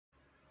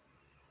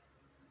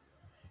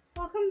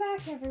Welcome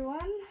back,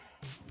 everyone.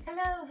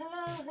 Hello.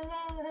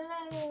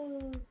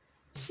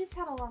 She's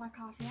had a lot of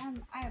coffee.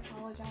 I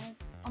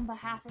apologize on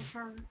behalf of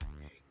her.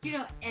 You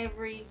know,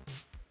 every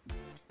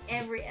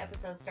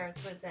episode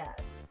starts with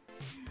that.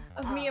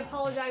 Of me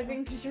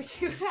apologizing because you're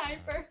too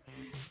hyper.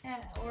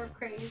 Or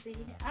crazy.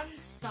 I'm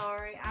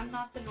sorry. I'm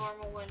not the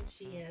normal one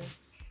she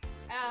is.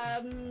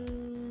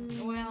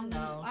 Well,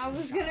 no. I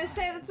was gonna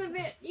say that's a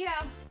bit,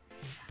 yeah.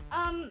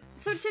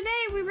 So today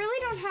we really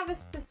don't have a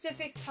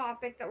specific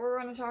topic that we're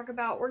going to talk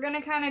about. We're going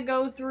to kind of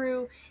go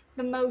through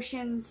the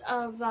motions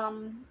of,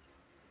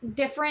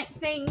 different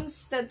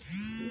things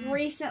that's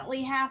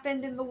recently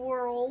happened in the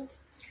world.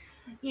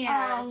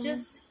 Yeah,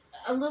 just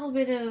a little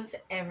bit of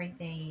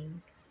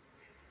everything.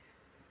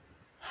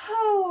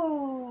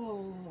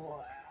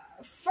 Oh,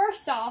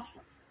 first off,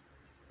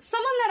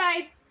 someone that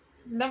I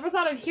never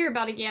thought I'd hear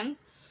about again,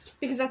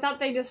 because I thought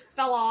they just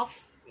fell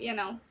off,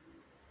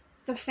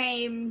 the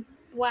fame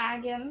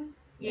wagon.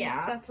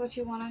 Yeah. If that's what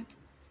you want to,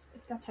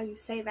 if that's how you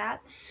say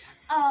that.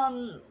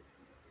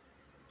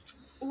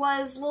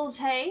 Was Lil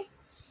Tay.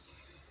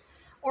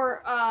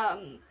 Or,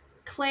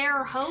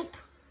 Claire Hope.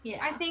 Yeah.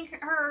 I think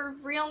her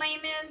real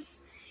name is,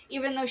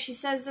 even though she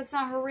says that's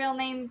not her real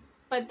name,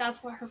 but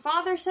that's what her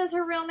father says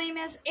her real name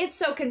is. It's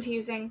so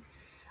confusing.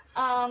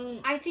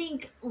 I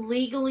think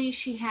legally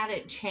she had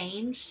it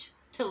changed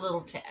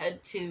to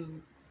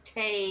to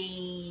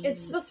Tay.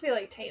 It's supposed to be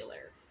like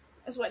Taylor,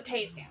 is what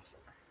Tay stands for.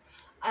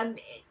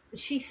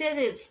 She said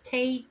it's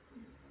Tay.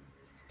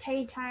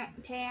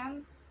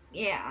 Tan?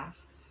 Yeah.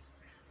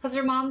 Because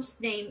her mom's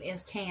name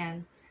is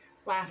Tan.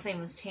 Last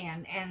name is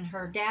Tan. And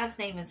her dad's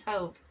name is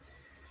Hope.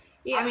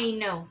 Yeah. I mean,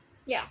 no.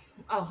 Yeah.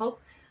 Oh, Hope?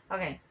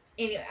 Okay.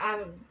 Anyway,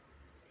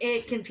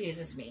 it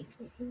confuses me.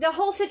 The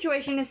whole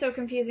situation is so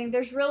confusing.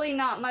 There's really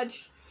not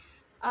much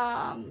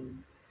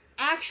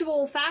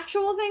actual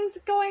factual things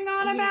going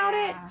on about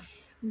it.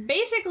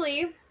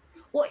 Basically,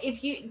 well,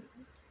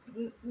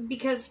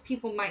 because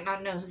people might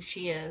not know who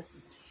she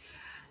is.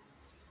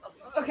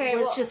 Okay,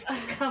 let's just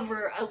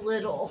cover a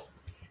little.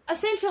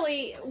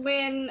 Essentially,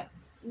 when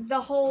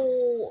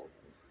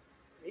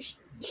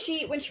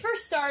she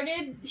first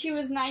started, she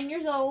was 9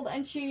 years old,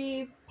 and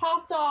she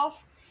popped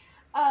off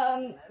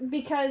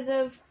because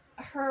of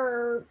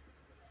her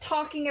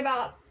talking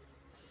about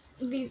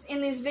these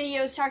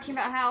videos, talking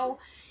about how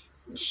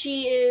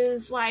she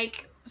is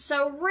like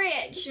so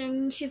rich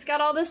and she's got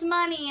all this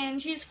money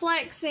and she's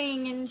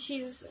flexing and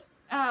she's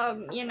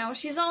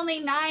she's only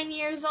 9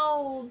 years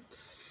old,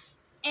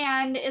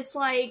 and it's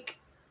like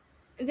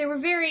they were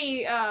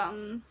very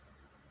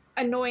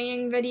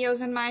annoying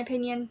videos, in my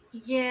opinion.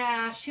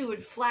 Yeah, she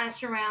would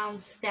flash around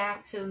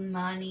stacks of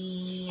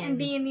money and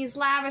be in these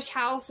lavish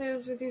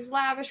houses with these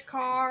lavish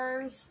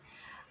cars.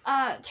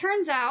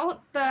 Turns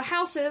out the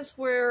houses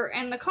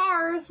and the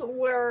cars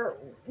were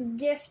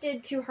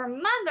gifted to her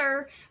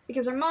mother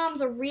because her mom's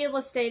a real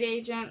estate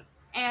agent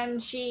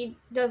and she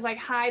does like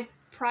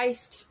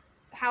high-priced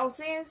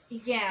houses.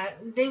 Yeah,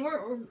 they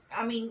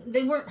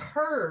weren't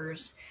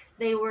hers.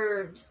 They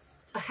were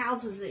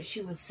houses that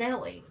she was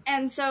selling.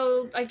 And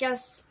so I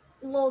guess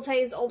Lil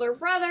Tay's older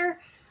brother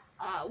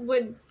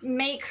would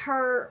make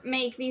her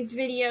make these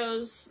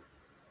videos.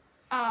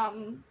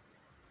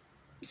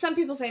 Some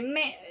people say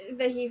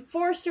that he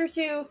forced her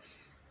to.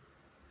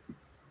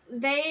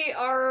 They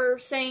are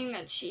saying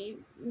that she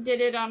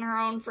did it on her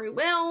own free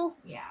will.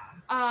 Yeah.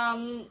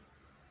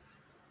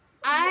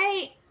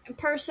 I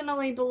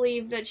personally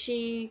believe that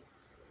she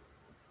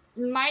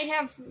might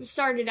have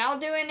started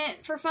out doing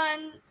it for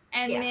fun,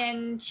 and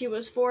then she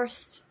was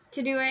forced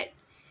to do it.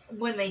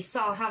 When they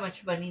saw how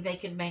much money they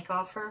could make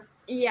off her?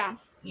 Yeah.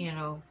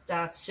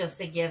 That's just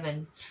a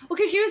given. Well,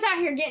 because she was out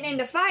here getting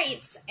into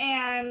fights,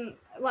 and,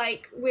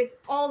 like, with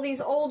all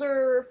these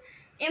older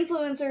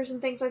influencers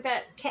and things like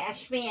that.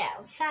 Cash Me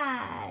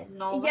Outside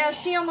and all that. Yeah,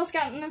 she almost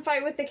got in a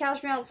fight with the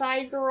Cash Me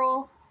Outside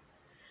girl.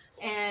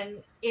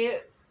 And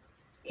it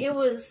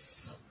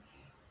was...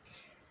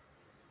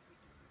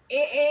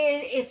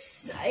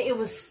 It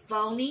was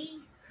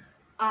phony.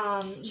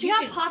 She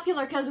got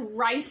popular because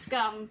Rice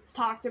Gum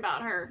talked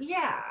about her.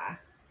 Yeah.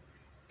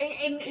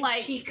 And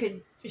like,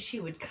 she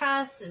would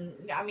cuss, and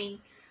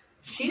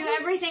she do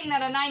everything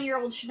that a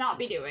 9-year-old should not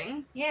be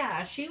doing.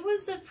 Yeah, she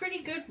was a pretty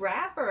good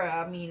rapper.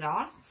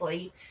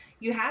 Honestly,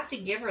 you have to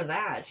give her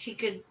that. She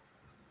could,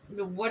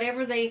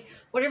 whatever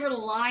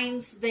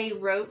lines they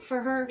wrote for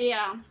her.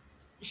 Yeah.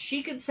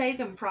 She could say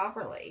them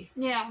properly.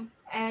 Yeah.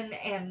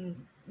 And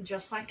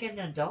just like an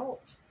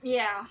adult.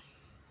 Yeah.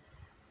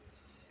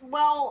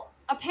 Well,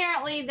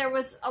 apparently there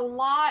was a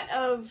lot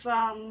of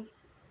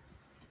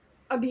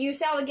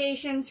abuse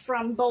allegations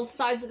from both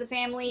sides of the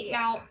family. Yeah.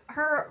 Now,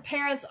 her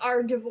parents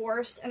are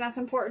divorced, and that's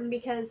important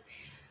because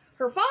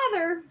her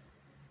father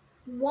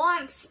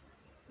wants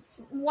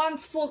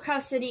full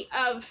custody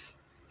of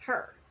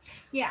her.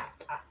 Yeah.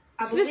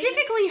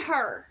 Specifically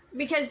her,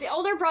 because the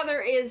older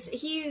brother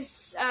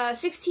he's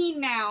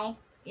 16 now.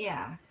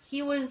 Yeah.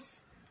 He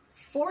was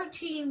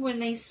 14 when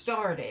they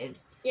started.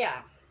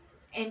 Yeah.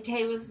 And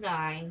Tay was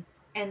 9,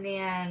 and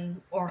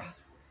then, or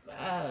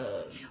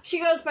She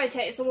goes by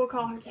Tay, so we'll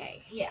call her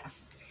Tay. Yeah.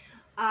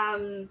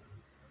 When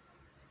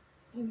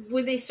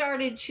they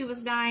started, she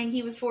was 9,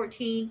 he was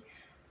 14.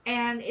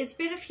 And it's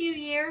been a few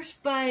years,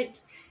 but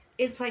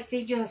it's like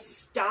they just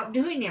stopped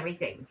doing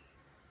everything.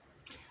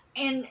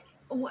 And,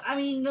 I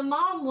mean, the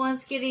mom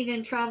was getting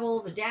in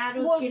trouble. The dad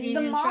was getting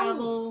in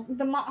trouble.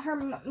 Her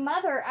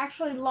mother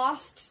actually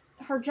lost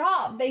her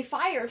job. They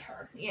fired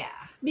her. Yeah.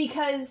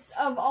 Because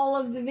of all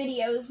of the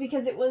videos,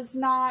 because it was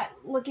not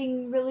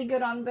looking really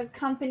good on the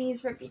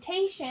company's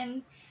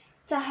reputation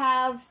to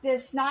have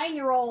this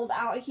 9-year-old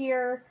out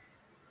here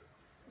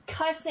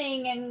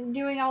cussing and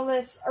doing all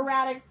this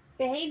erratic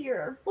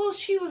behavior. Well,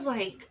 she was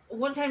like,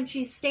 one time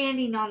she's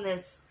standing on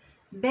this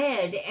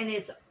bed and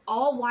it's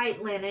all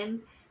white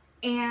linen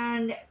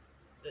and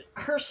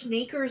her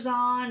sneakers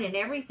on and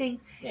everything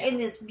in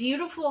this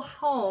beautiful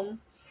home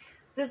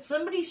that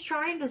somebody's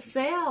trying to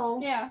sell.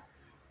 Yeah.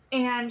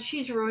 And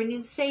she's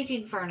ruining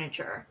staging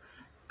furniture.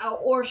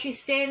 Or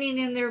she's standing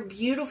in their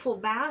beautiful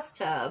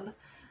bathtub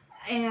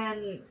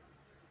and,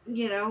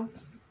 you know,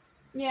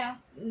 yeah,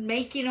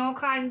 making all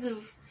kinds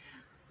of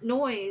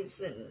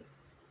noise. And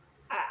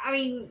I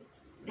mean,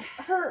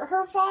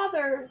 her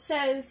father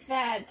says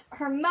that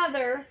her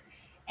mother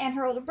and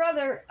her older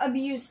brother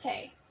abused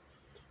Tay.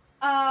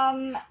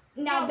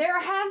 Now there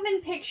have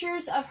been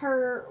pictures of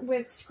her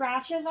with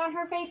scratches on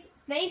her face.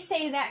 They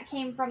say that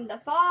came from the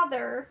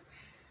father.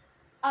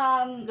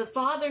 The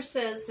father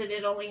says that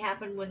it only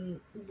happened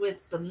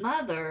with the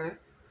mother,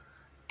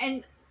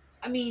 and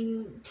I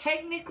mean,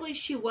 technically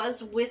she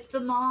was with the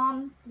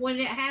mom when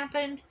it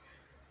happened.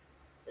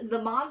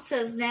 The mom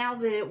says now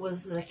that it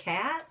was the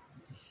cat.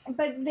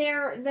 But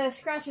the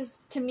scratches,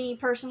 to me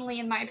personally,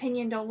 in my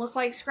opinion, don't look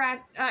like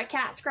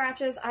cat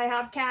scratches. I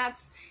have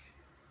cats.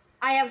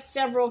 I have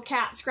several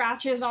cat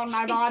scratches on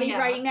my body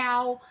right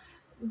now.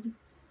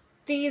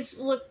 These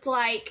looked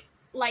like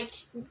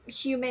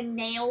human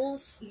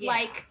nails. Yeah.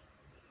 Like,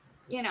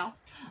 you know.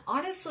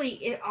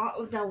 Honestly,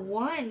 the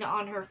one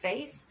on her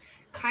face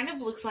kind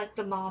of looks like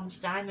the mom's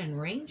diamond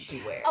ring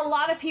she wears. A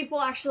lot of people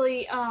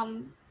actually,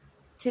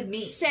 to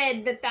me,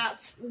 said that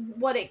that's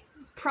what it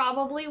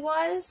probably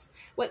was.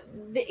 What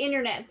the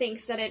internet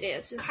thinks that it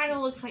is. It kind of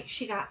looks like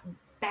she got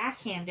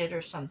backhanded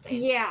or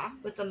something. Yeah.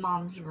 With the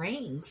mom's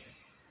rings.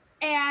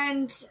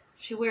 And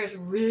she wears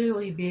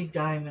really big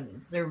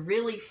diamonds. They're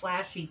really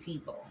flashy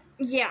people.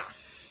 Yeah.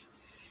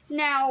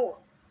 Now,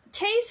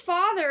 Tay's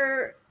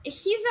father,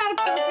 he's not a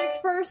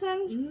perfect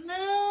person.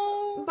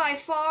 No. By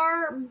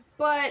far,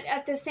 but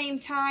at the same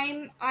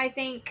time, I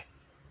think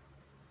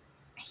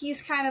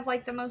he's kind of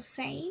like the most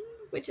sane,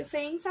 which is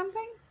saying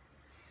something.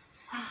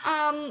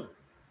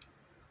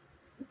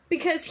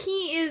 Because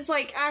he is,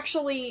 like,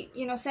 actually,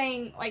 you know,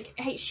 saying, like,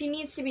 hey, she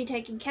needs to be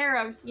taken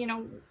care of, you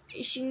know,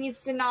 she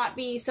needs to not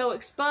be so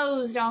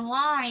exposed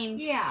online.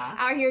 Yeah.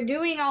 Out here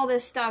doing all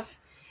this stuff.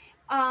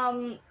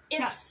 I'm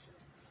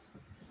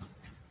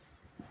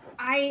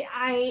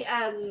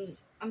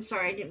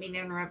sorry, I didn't mean to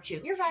interrupt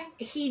you. You're fine.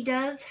 He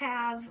does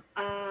have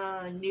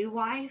a new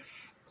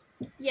wife.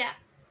 Yeah.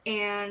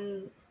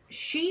 And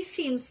she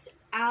seems,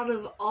 out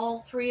of all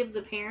 3 of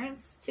the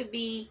parents, to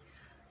be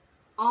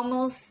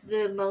almost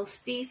the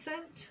most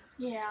decent.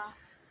 Yeah.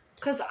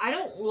 Because I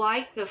don't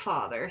like the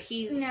father.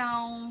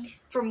 No.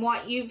 From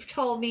what you've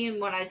told me and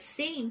what I've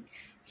seen,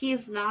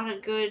 he's not a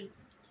good,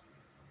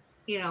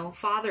 you know,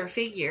 father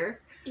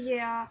figure.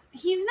 Yeah.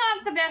 He's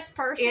not the best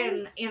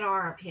person. In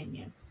our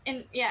opinion.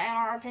 In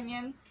our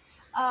opinion.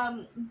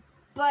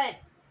 But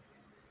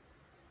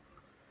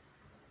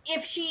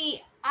if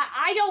she...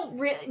 I don't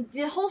really...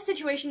 The whole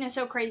situation is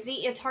so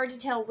crazy, it's hard to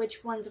tell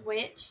which one's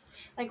which.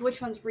 Like, which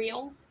one's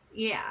real.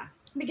 Yeah.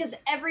 Because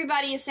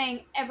everybody is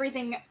saying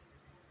everything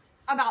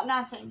about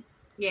nothing.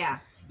 Yeah.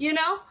 You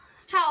know?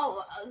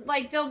 How,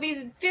 like, there'll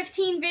be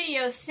 15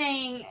 videos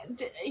saying,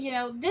 you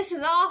know, this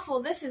is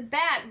awful, this is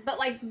bad, but,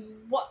 like,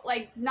 what,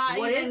 like, not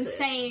what even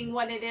saying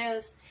what it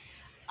is.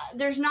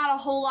 There's not a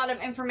whole lot of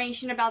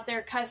information about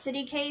their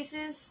custody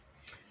cases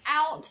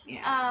out.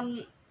 Yeah.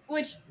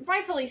 Which,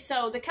 rightfully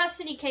so. The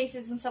custody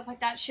cases and stuff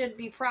like that should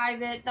be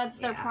private. That's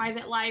their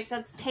private life.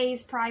 That's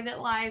Tay's private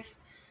life.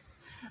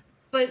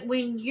 But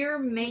when you're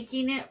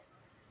making it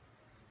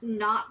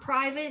not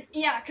private...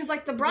 Yeah, because,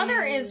 like, the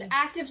brother is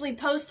actively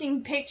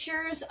posting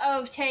pictures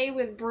of Tay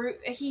with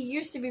he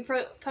used to be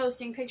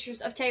posting pictures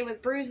of Tay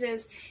with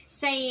bruises,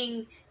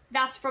 saying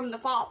that's from the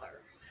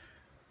father.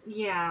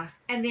 Yeah,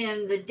 and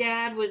then the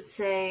dad would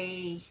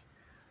say,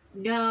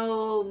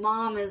 no,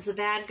 mom is a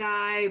bad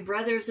guy,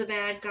 brother's a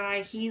bad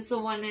guy, he's the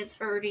one that's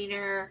hurting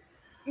her.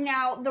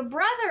 Now, the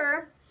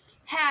brother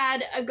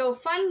had a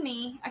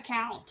GoFundMe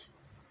account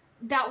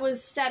that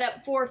was set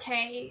up for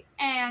Tay,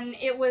 and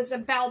it was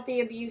about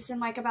the abuse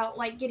and, like, about,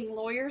 like, getting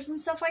lawyers and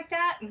stuff like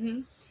that.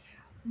 Mm-hmm.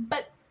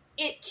 But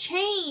it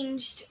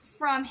changed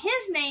from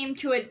his name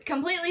to a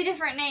completely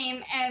different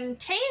name, and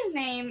Tay's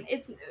name,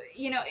 it's,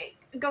 you know,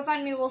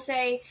 GoFundMe will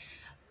say,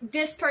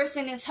 this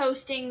person is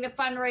hosting the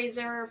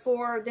fundraiser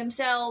for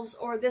themselves,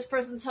 or this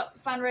person's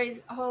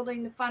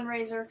holding the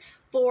fundraiser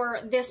for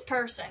this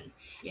person.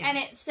 Yeah. And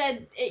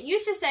it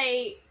used to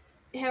say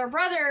her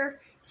brother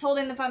is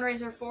holding the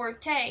fundraiser for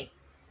Tay.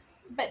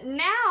 But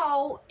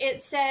now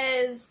it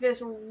says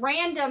this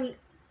random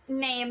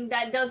name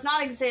that does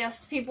not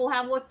exist. People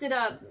have looked it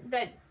up,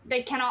 that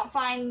they cannot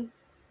find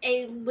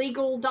a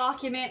legal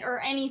document or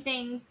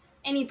anything,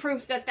 any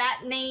proof that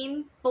that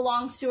name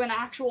belongs to an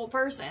actual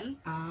person.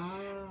 Oh.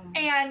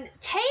 And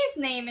Tay's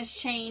name is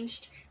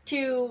changed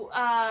to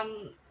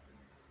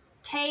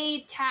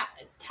Tay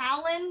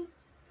Talon,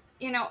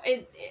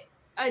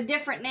 a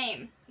different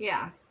name.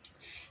 Yeah.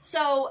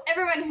 So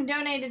everyone who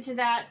donated to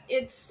that,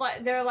 it's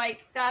like they're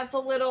like, that's a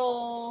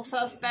little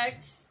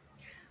suspect.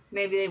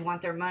 Maybe they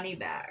want their money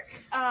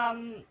back.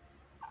 I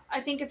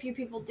think a few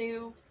people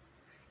do.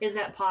 Is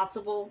that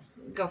possible?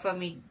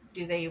 GoFundMe,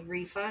 do they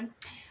refund?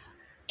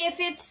 If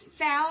it's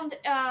found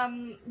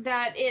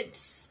that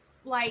it's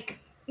like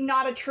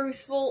not a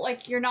truthful,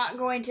 like you're not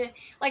going to,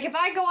 like if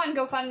I go on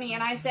GoFundMe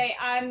and I say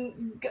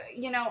I'm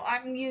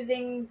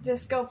using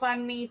this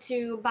GoFundMe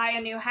to buy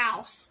a new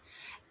house,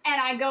 and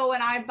I go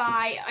and I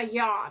buy a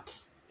yacht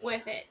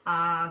with it.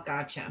 Ah,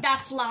 gotcha.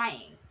 That's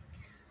lying.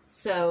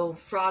 So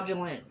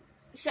fraudulent.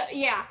 So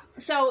yeah,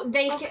 so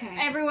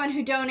everyone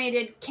who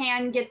donated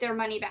can get their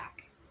money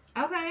back.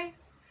 Okay.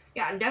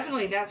 Yeah,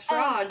 definitely that's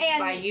fraud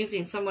by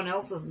using someone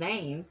else's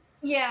name.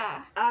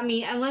 Yeah. I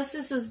mean, unless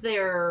this is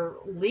their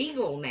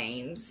legal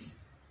names.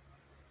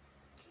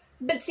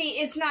 But see,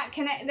 it's not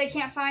they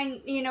can't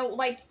find,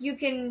 like you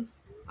can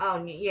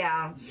Oh,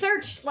 yeah.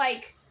 search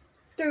like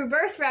through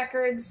birth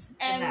records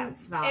and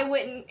that's not...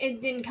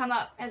 it didn't come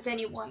up as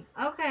anyone.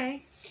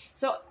 Okay.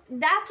 So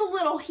that's a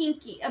little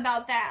hinky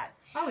about that.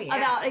 Oh, yeah.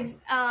 About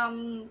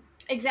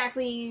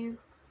exactly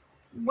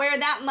where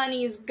that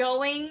money is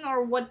going,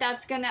 or what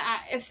that's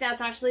if that's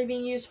actually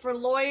being used for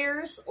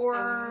lawyers,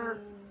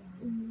 or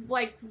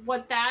like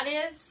what that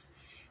is.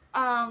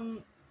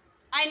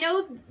 I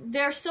know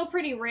they're still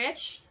pretty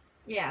rich.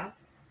 Yeah.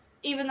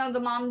 Even though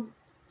the mom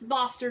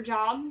lost her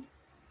job.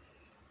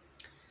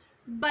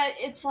 But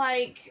it's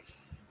like,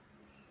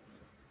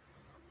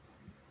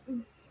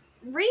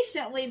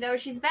 recently though,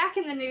 she's back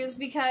in the news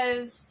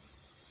because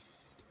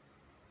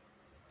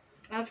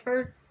of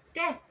her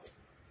death.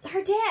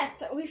 Her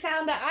death. We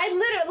found out. I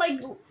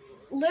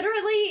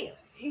literally,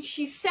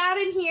 she sat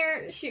in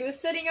here, she was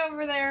sitting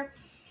over there,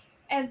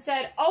 and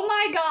said, "Oh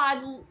my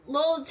God,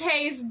 Lil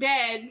Tay's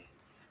dead."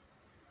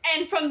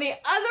 And from the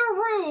other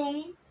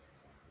room,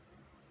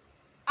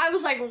 I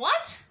was like,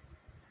 "What?"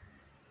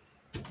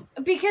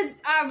 Because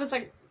I was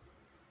like,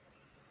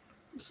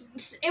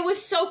 it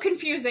was so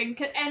confusing,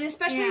 and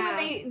especially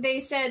when they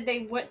said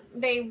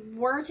they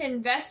weren't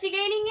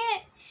investigating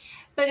it,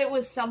 but it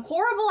was some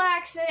horrible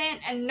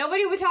accident, and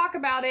nobody would talk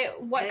about it.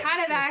 What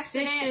kind of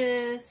accident?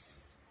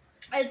 It's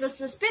a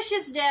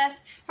suspicious death.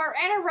 Her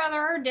and her brother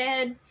are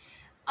dead,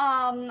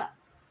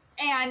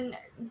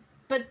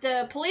 but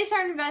the police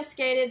aren't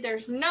investigated.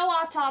 There's no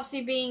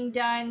autopsy being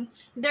done.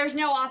 There's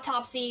no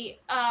autopsy.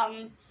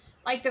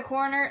 Like the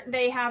coroner,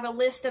 they have a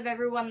list of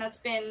everyone that's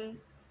been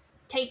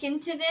taken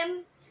to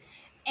them,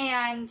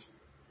 and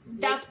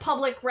that's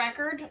public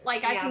record.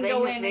 Like I can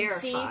go in and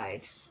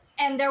see.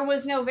 And there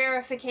was no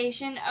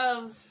verification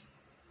of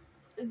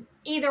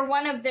either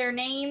one of their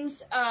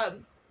names,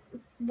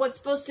 what's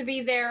supposed to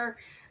be their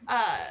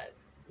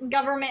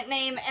government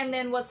name, and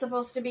then what's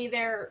supposed to be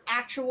their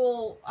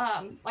actual,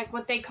 like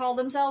what they call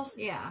themselves.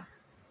 Yeah.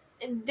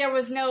 There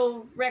was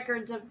no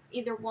records of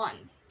either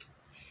one.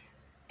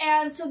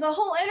 And so the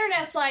whole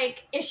internet's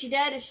like, is she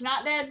dead? Is she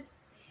not dead?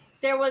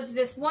 There was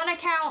this one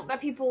account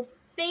that people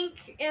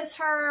think is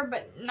her,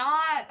 but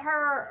not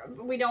her.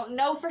 We don't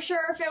know for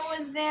sure if it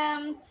was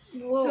them.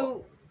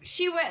 Whoa.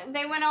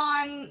 They went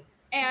on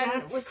and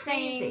That's was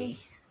crazy.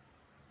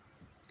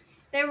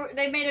 saying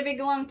they made a big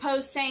long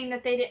post saying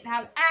that they didn't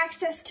have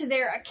access to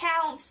their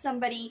accounts.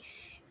 Somebody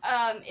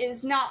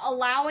is not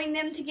allowing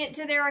them to get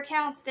to their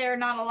accounts. They're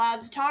not allowed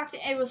to talk to.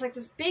 It was like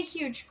this big,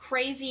 huge,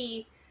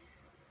 crazy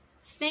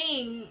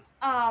thing.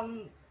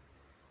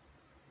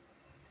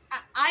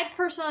 I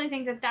personally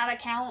think that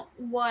account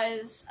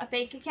was a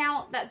fake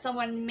account that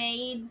someone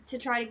made to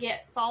try to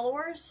get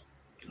followers.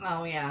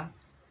 Oh, yeah.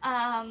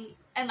 And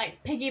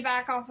like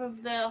piggyback off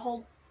of the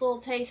whole Lil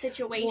Tay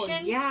situation.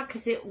 Well, yeah,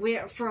 because it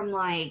went from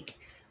like,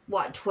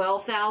 what,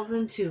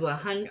 12,000 to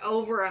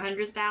over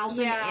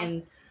 100,000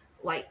 in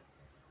like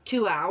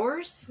 2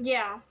 hours?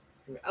 Yeah.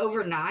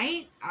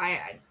 Overnight?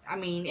 I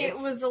mean, it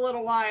was a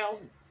little wild.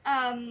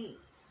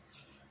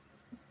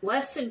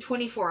 Less than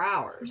 24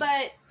 hours.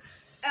 But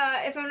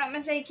if I'm not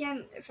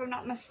mistaken,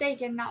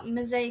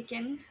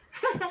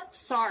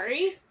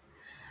 sorry.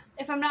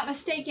 If I'm not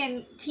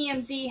mistaken,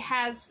 TMZ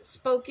has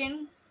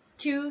spoken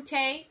to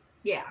Tay.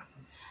 Yeah.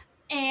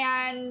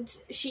 And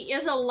she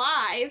is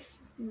alive.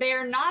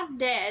 They're not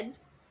dead.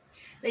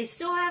 They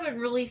still haven't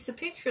released a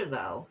picture,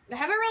 though. They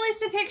haven't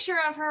released a picture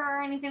of her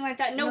or anything like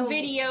that. No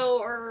video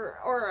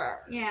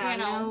or yeah,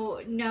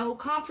 no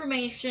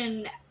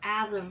confirmation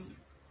as of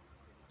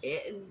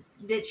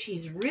that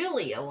she's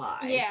really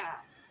alive. Yeah.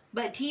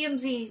 But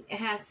TMZ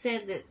has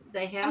said that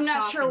they have. I'm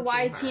not sure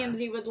why talking to her.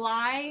 TMZ would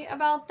lie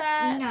about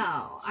that.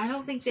 No, I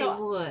don't think they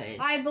So, would.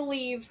 I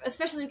believe,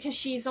 especially because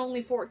she's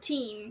only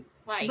 14.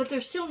 Like, but they're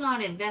still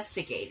not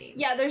investigating.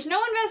 yeah, there's no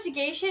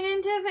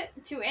investigation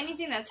to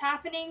anything that's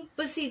happening.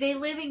 But see, they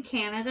live in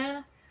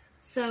Canada,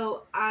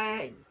 so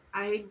I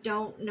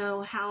don't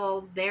know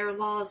how their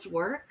laws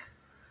work.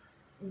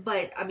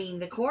 But, I mean,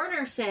 the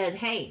coroner said,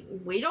 hey,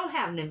 we don't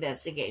have an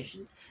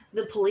investigation.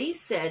 The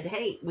police said,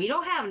 hey, we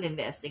don't have an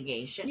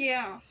investigation.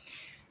 Yeah.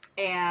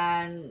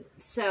 And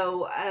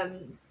so,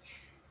 and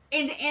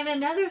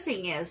another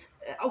thing is,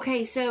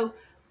 okay, so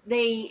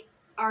they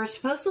are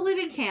supposed to live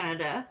in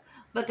Canada,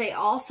 but they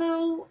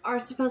also are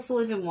supposed to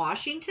live in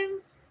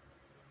Washington?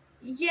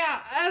 Yeah,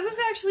 I was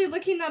actually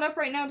looking that up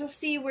right now to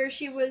see where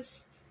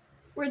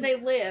they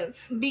live.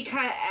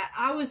 Because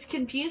I was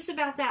confused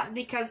about that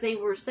because they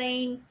were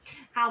saying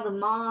how the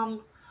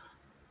mom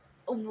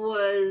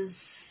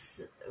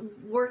was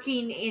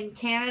working in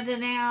Canada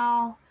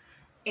now,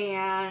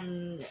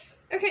 and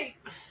Okay,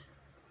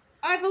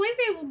 I believe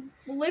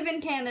they live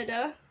in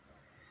Canada,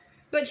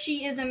 but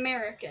she is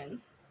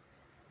American.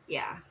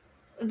 yeah,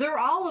 they're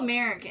all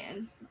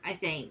American, I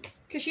think.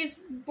 Because she's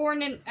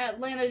born in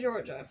Atlanta,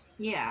 Georgia.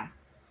 Yeah,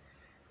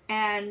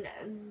 and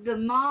the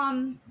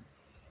mom,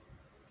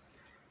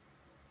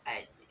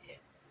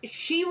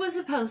 she was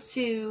supposed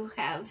to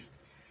have.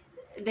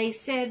 They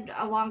said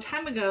a long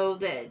time ago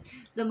that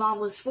the mom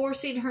was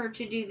forcing her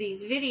to do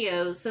these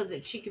videos so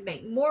that she could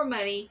make more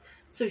money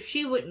so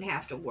she wouldn't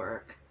have to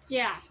work.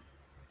 Yeah.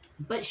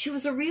 But she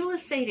was a real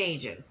estate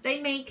agent.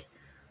 They make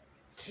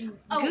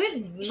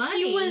good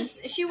money.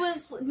 She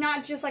was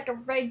not just like a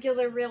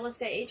regular real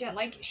estate agent.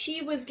 Like,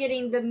 she was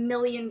getting the $1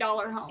 million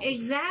homes.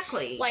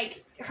 Exactly.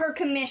 Like, her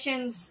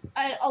commissions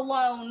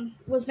alone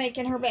was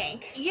making her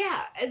bank.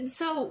 Yeah, and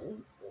so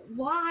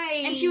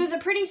why... And she was a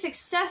pretty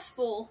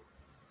successful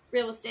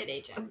real estate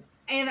agent.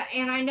 And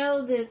I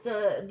know that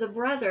the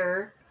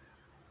brother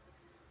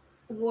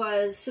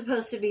was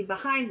supposed to be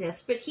behind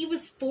this, but he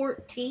was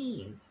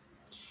 14.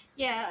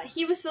 Yeah,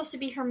 he was supposed to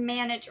be her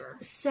manager.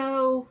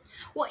 So,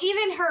 well,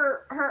 even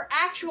her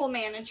actual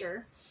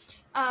manager,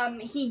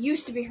 he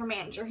used to be her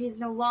manager. He's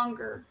no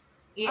longer.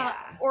 yeah.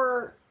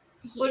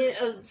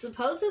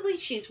 Supposedly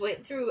she's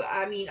went through,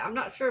 I mean, I'm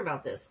not sure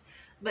about this,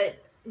 but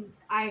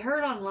I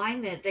heard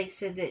online that they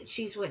said that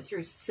she's went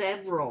through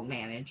several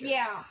managers.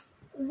 Yeah.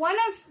 One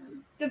of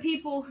the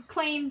people who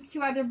claim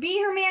to either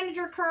be her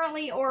manager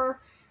currently or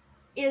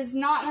is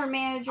not her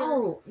manager.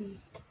 Oh,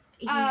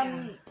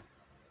 yeah.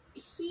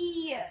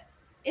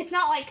 It's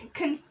not like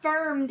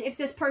confirmed if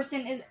this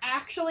person is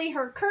actually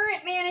her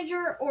current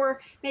manager,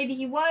 or maybe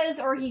he was,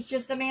 or he's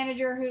just a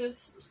manager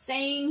who's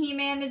saying he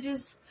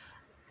manages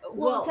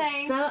Lil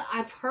Tay. So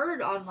I've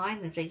heard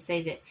online that they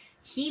say that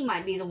he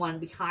might be the one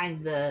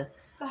behind the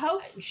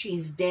host.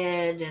 She's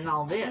dead and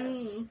all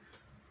this.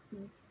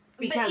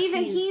 But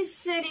even he's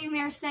sitting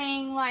there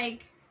saying,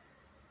 like,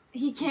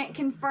 he can't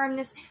confirm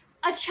this.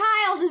 A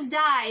child has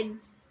died.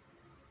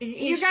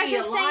 You guys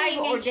are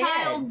saying a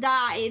child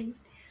died.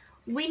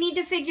 We need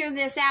to figure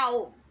this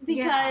out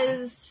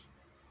because...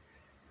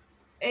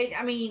 Yeah.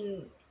 I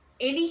mean,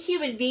 any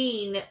human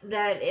being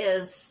that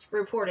is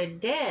reported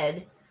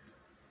dead,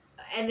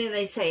 and then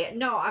they say,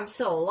 no, I'm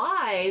still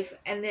alive,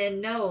 and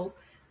then no,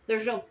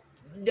 there's no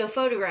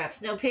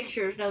photographs, no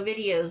pictures, no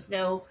videos,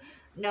 no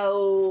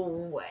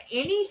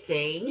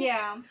anything.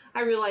 Yeah.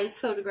 I realize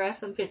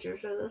photographs and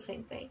pictures are the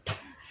same thing.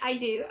 I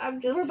do.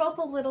 We're both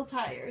a little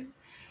tired.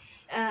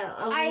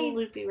 A little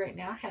loopy right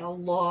now. I had a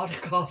lot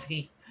of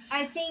coffee.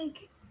 I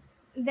think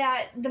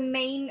that the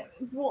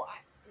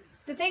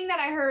thing that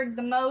I heard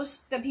the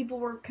most that people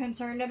were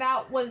concerned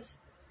about was,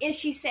 is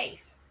she safe?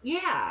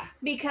 Yeah.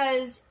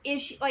 Because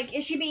is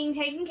she being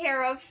taken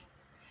care of?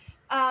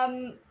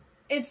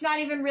 It's not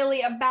even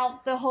really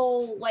about the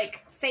whole,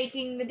 like,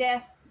 faking the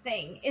death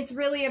thing. It's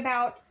really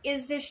about,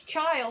 is this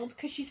child,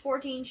 because she's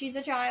 14, she's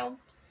a child,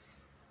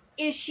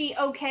 is she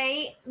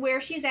okay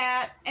where she's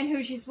at and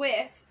who she's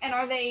with? And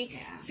are they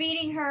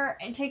feeding her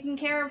and taking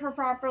care of her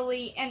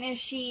properly? And is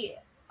she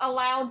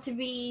allowed to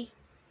be...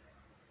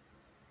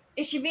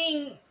 Is she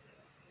being,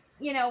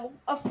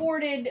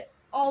 afforded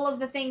all of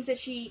the things that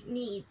she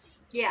needs?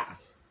 Yeah.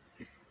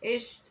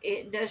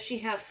 Does she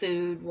have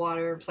food,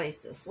 water,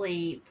 place to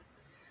sleep?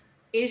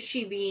 Is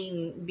she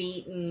being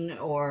beaten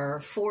or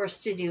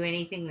forced to do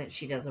anything that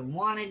she doesn't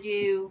want to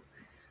do?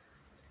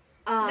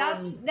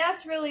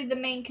 That's really the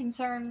main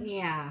concern.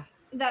 Yeah.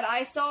 That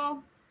I saw.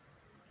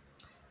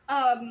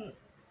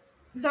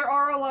 There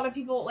are a lot of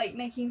people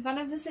making fun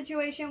of the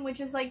situation,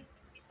 which is like,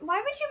 why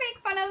would you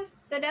make fun of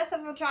the death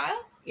of a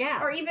child? Yeah.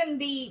 Or even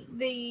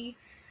the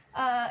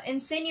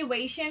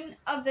insinuation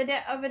of the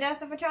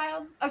death of a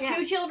child, of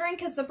two children,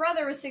 because the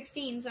brother was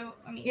 16, so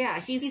I mean,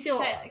 he's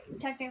still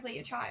technically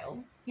a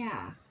child.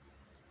 Yeah.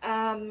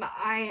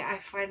 I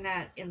find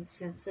that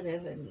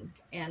insensitive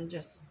and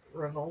just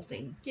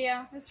revolting.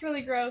 Yeah, it's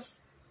really gross.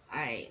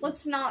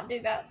 Let's not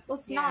do that.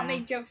 Let's not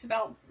make jokes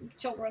about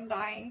children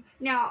dying.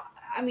 Now,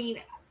 I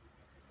mean,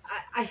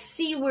 I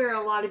see where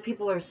a lot of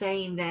people are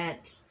saying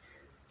that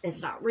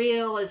it's not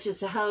real, it's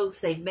just a hoax.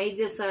 They've made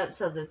this up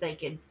so that they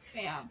can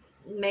Yeah.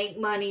 make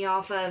money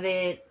off of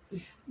it.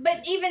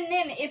 But even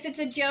then, if it's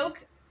a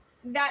joke,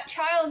 that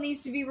child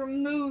needs to be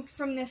removed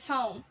from this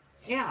home.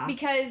 Yeah.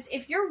 Because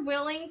if you're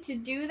willing to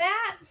do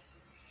that,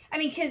 I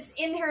mean, because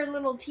in her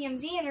little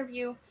TMZ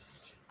interview,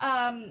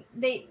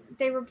 they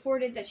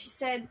reported that she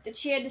said that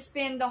she had to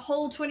spend the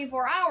whole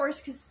 24 hours,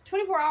 because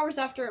 24 hours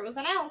after it was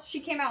announced, she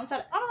came out and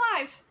said, "I'm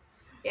alive."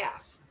 Yeah.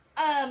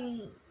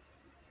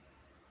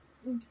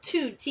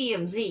 To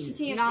TMZ,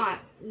 To TMZ.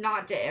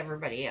 not to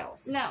everybody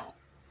else. No.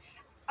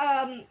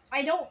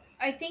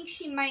 I think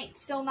she might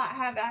still not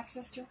have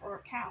access to her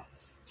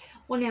accounts.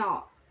 Well,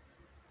 now,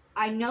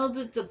 I know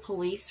that the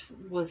police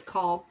was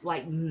called,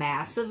 like,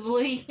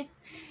 massively.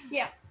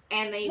 Yeah.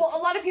 And they... Well,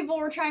 a lot of people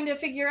were trying to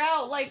figure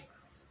out, like,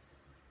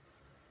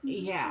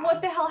 yeah.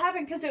 what the hell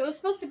happened, because it was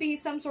supposed to be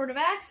some sort of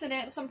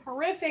accident, some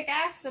horrific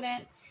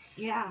accident.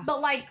 Yeah.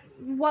 But, like,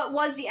 what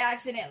was the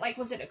accident? Like,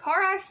 was it a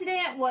car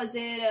accident? Was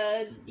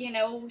it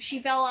she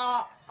fell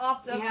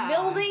off the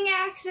building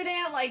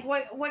accident? Like,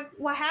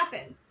 what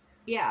happened?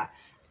 Yeah.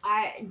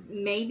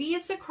 Maybe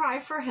it's a cry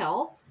for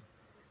help.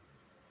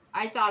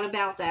 I thought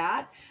about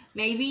that.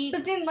 Maybe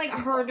but then, like,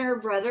 her and her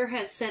brother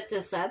had set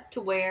this up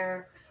to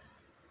where,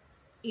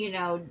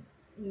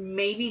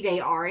 maybe they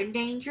are in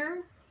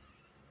danger.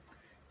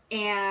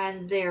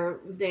 And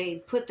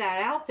they put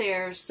that out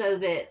there so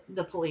that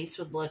the police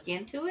would look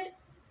into it.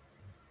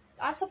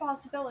 That's a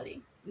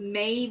possibility.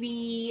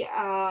 Maybe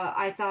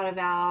I thought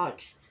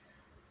about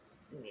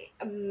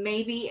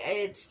maybe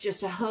it's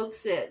just a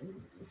hoax that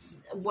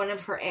one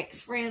of her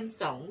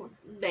ex-friends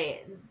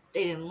they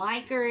didn't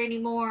like her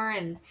anymore,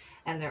 and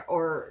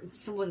or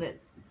someone that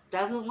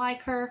doesn't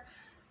like her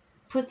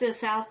put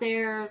this out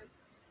there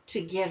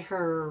to get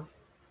her.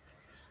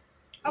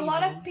 A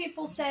lot of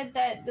people said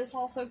that this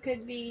also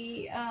could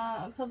be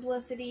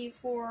publicity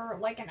for,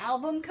 like, an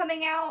album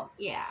coming out.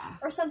 Yeah.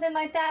 Or something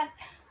like that.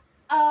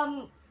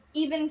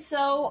 Even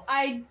so,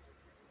 I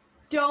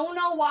don't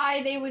know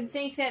why they would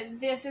think that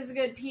this is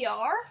good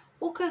PR.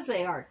 Well, because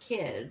they are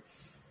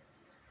kids.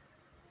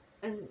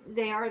 And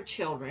they are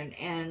children,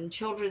 and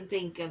children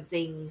think of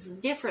things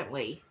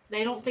differently.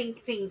 They don't think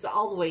things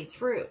all the way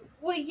through.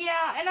 Well,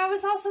 yeah, and I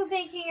was also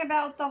thinking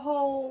about the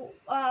whole,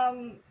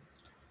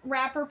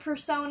 rapper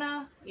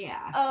persona.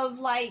 Yeah. Of,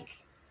 like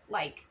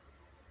Tupac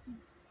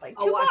I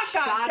got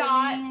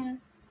shot. A man.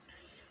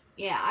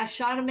 Yeah, I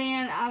shot a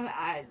man.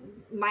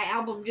 My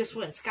album just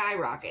went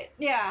skyrocket.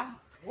 Yeah.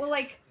 Well,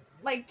 like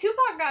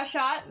Tupac got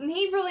shot, and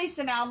he released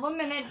an album,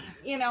 and it,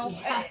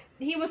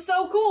 he was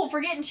so cool for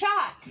getting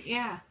shot.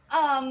 Yeah.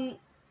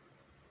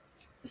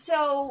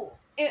 So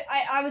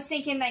I was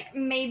thinking, like,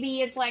 maybe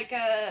it's like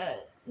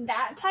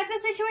that type of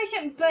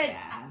situation, but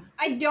yeah.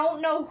 I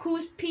don't know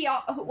who's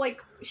PR.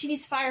 Like, she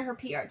needs to fire her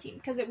PR team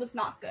because it was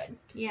not good.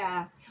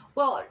 Yeah.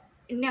 Well,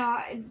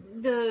 now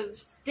the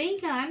thing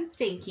I'm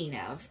thinking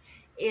of,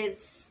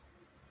 it's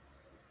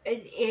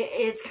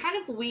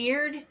kind of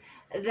weird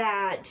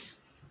that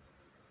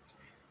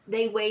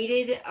they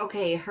waited.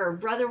 Okay, her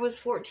brother was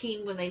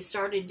 14 when they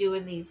started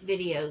doing these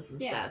videos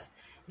and stuff.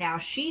 Now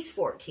she's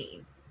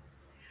 14.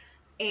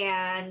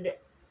 And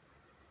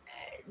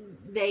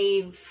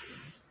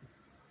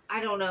I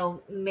don't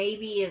know,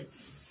 maybe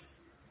it's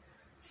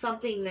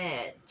something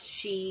that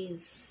she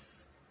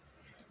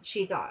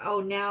thought,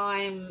 oh, now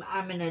I'm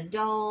an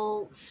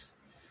adult.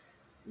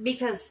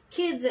 Because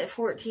kids at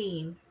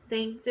 14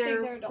 think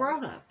they're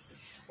grown-ups.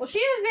 Well,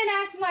 she has been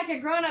acting like a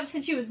grown-up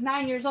since she was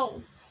 9 years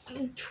old.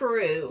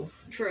 True.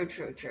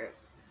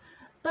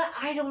 But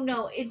I don't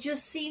know. It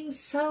just seems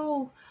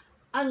so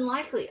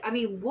unlikely. I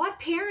mean, what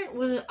parent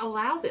would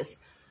allow this?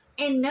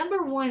 And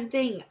number one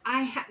thing,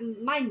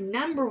 my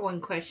number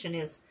one question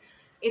is,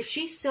 if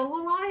she's still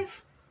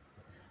alive,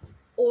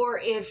 or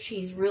if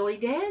she's really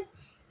dead,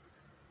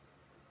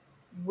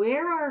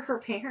 where are her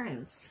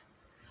parents?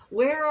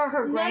 Where are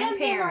her grandparents?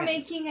 None of them are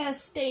making a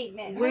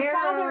statement. Her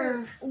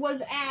father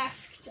was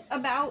asked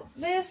about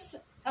this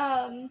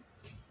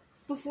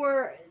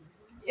before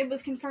it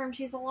was confirmed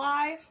she's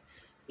alive.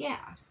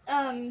 Yeah.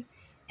 And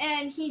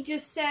he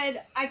just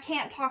said, I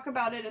can't talk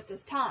about it at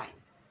this time.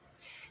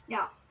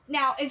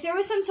 Now, if there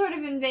was some sort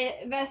of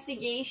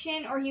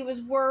investigation or he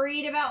was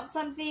worried about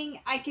something,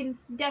 I can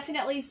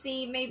definitely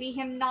see maybe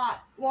him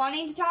not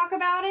wanting to talk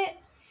about it.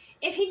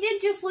 If he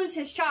did just lose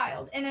his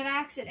child in an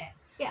accident,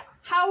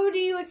 how do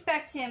you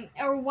expect him,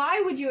 or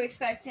why would you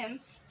expect him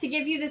to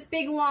give you this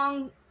big,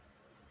 long,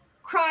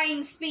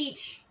 crying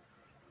speech?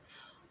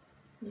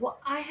 Well,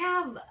 I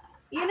have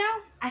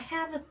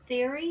a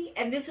theory,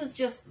 and this is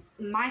just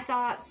my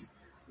thoughts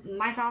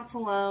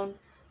alone.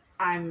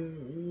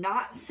 I'm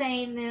not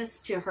saying this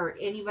to hurt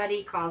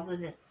anybody,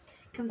 causing a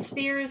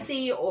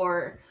conspiracy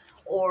or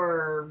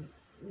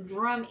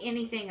drum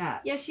anything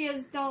up. Yes, she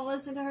is. Don't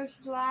listen to her.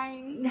 She's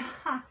lying.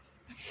 I'm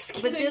just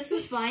kidding. But this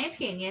is my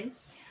opinion.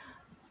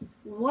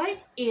 What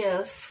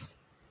if,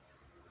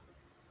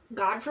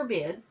 God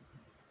forbid,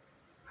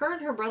 her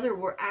and her brother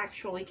were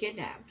actually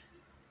kidnapped?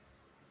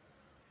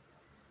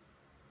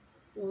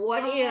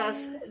 What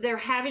if they're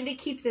having to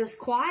keep this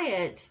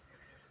quiet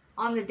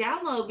on the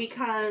down low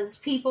because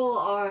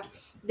people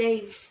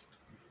they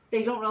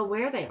don't know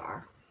where they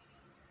are?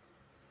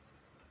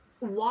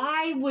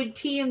 Why would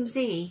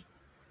TMZ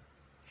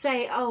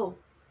say, "Oh,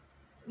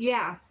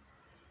 yeah,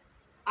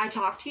 I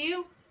talked to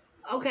you.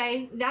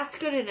 Okay, that's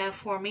good enough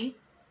for me.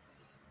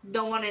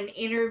 Don't want an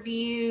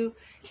interview.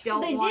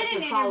 Don't they want did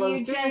to an follow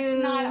interview, through." just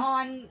not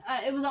on.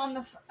 It was on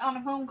a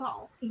phone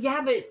call.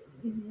 Yeah, but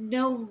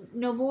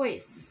no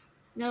voice,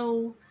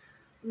 no,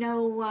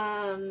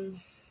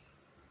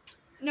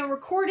 No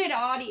recorded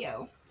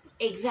audio.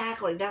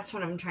 Exactly. That's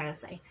what I'm trying to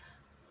say.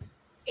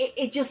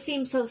 It just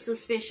seems so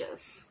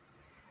suspicious.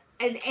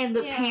 And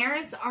the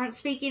parents aren't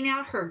speaking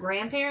out. Her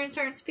grandparents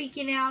aren't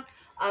speaking out.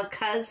 A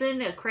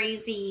cousin, a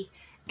crazy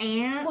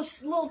aunt. Well,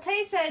 Lil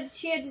Tay said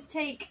she had to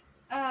take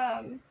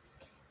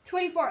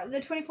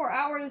 24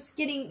 hours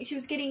she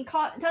was getting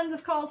tons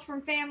of calls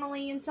from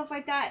family and stuff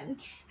like that,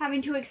 and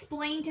having to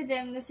explain to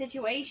them the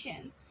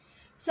situation.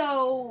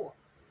 So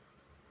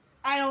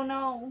I don't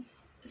know.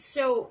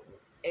 So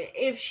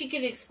if she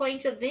could explain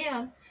to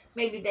them,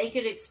 maybe they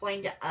could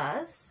explain to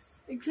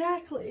us.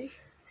 Exactly.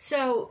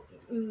 So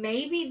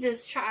maybe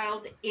this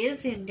child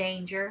is in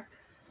danger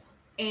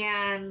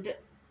and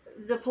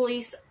the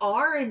police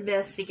are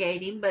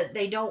investigating, but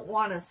they don't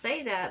want to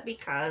say that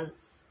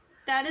because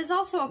that is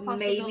also a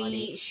possibility.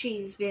 Maybe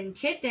she's been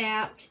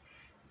kidnapped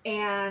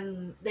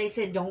and they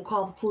said, "Don't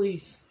call the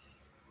police."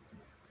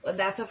 Well,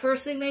 that's the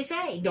first thing they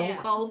say. Don't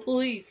call the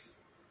police.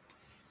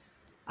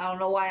 I don't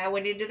know why I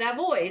went into that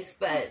voice,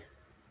 but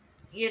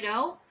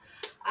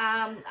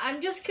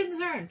I'm just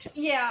concerned.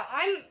 Yeah,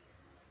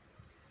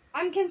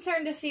 I'm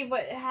concerned to see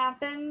what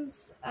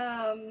happens.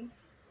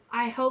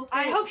 I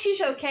hope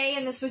she's okay,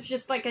 and this was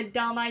just like a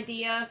dumb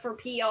idea for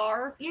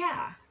PR.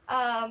 Yeah.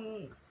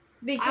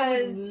 Because I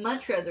would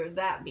much rather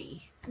that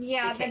be.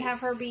 Yeah, than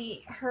have her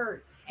be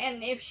hurt.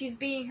 And if she's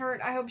being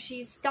hurt, I hope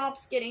she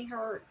stops getting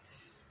hurt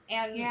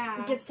and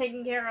gets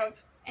taken care of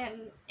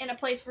and in a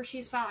place where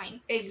she's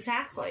fine.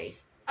 Exactly.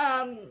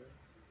 I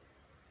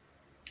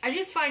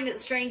just find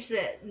it strange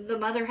that the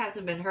mother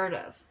hasn't been heard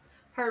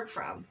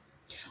from.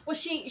 Well,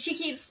 she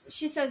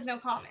says no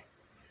comment.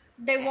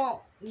 They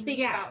won't speak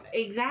about it.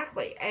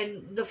 Exactly.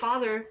 And the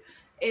father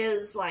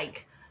is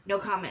like, no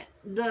comment.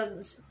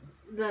 The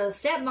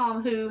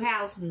stepmom, who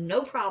has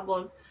no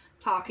problem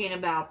talking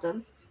about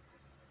them,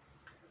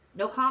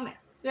 no comment.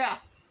 Yeah.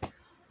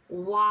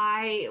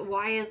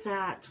 Why is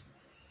that?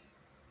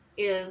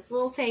 Is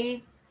Lil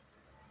Tay,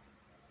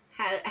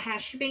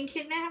 has she been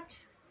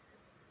kidnapped?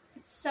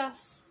 It's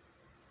sus.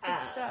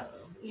 It's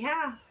sus.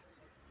 Yeah.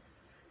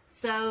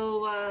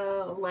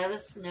 So, let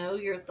us know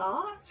your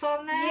thoughts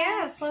on that.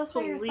 Yes, let us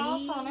know your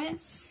thoughts on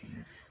it.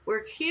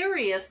 We're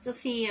curious to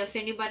see if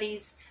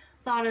anybody's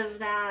thought of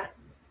that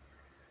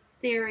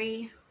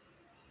theory.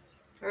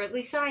 Or at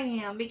least I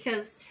am,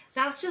 because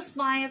that's just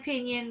my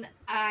opinion.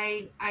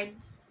 I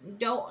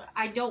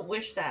don't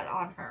wish that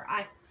on her.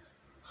 I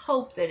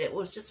hope that it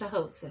was just a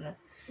hoax and a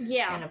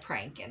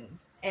prank and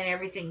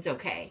everything's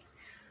okay.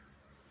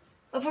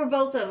 For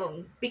both of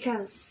them,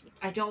 because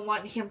I don't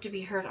want him to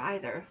be hurt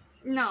either.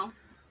 No.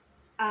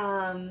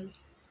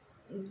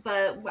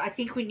 But I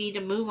think we need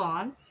to move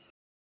on.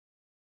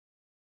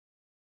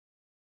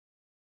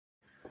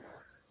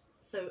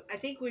 So I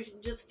think we're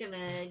just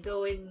gonna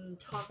go and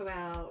talk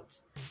about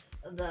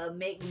the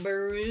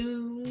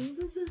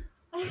McBrooms.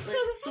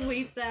 Let's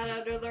sweep that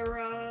under the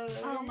rug.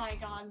 Oh my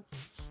god.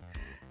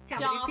 How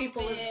many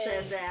people have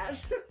said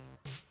that?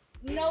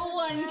 No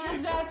one,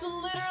 because that's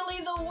literally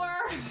the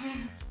worst.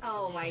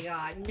 Oh my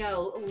god.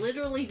 No,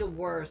 literally the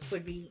worst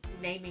would be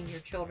naming your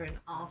children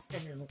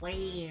Austin and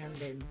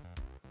Landon.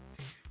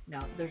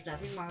 No, there's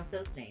nothing wrong with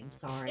those names,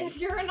 sorry. If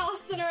you're an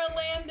Austin or a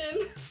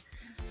Landon,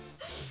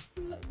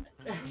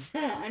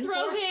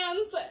 throw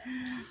hands.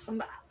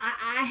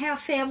 I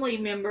have family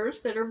members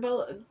that are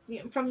both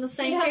from the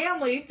same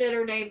family that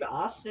are named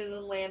Austin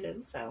and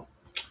Landon, so.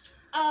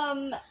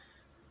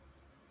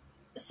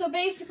 So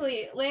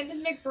basically,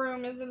 Landon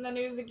McBroom is in the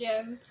news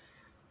again.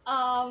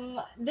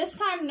 This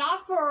time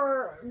not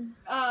for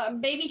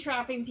baby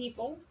trapping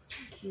people.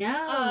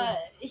 No.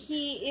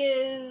 He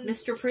is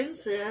Mr.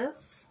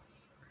 Princess.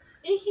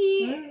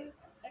 He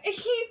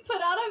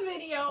put out a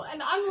video,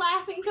 and I'm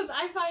laughing because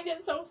I find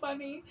it so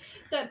funny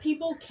that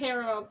people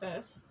care about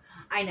this.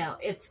 I know,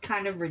 it's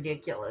kind of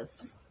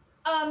ridiculous.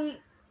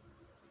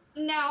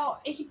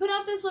 Now, he put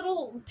out this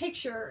little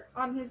picture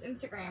on his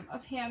Instagram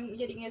of him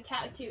getting a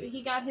tattoo.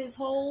 He got his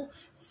whole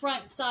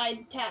front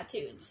side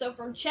tattooed. So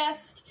from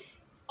chest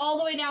all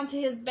the way down to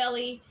his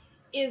belly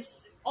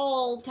is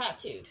all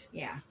tattooed.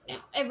 Yeah.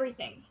 Now,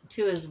 everything.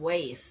 To his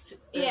waist.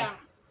 Yeah.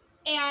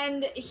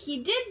 And he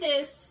did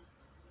this.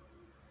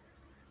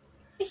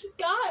 He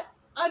got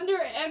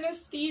under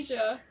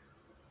anesthesia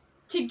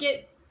to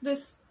get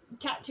this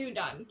tattoo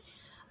done.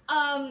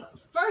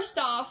 First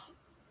off,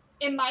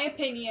 in my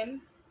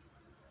opinion,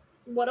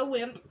 what a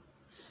wimp.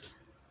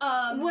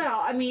 Well,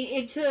 I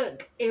mean,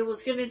 it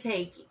was going to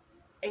take,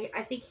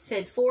 I think he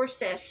said 4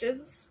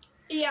 sessions.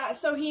 Yeah,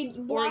 so he Or he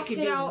blocked could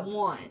it do out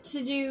one.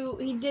 to do.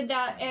 He did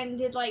that and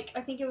did like,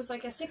 I think it was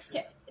like a 6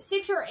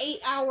 or 8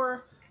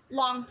 hour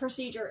long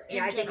procedure.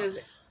 Yeah, I think it was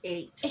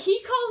 8.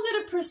 He calls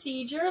it a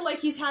procedure, like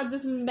he's had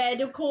this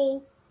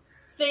medical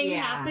thing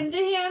happen to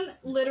him.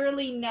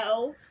 Literally,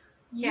 no.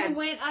 Yeah, You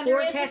went under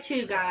 4 a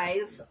tattoo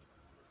guys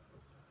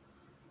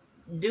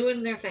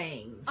doing their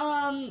things.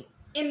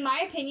 In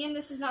my opinion,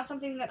 this is not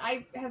something that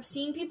I have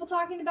seen people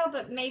talking about,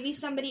 but maybe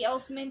somebody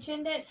else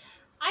mentioned it.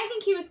 I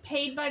think he was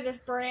paid by this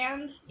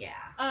brand.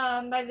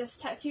 Yeah. By this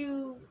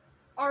tattoo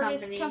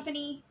artist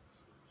company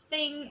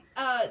thing,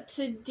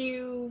 to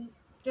do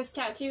this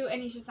tattoo,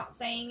 and he's just not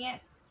saying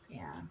it.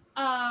 Yeah.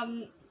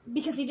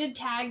 Because he did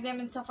tag them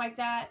and stuff like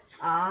that.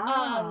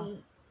 Oh.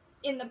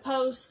 In the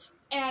post,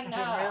 and I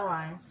didn't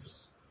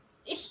realize.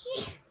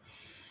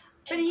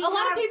 A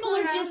lot of people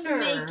are just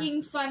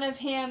making fun of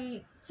him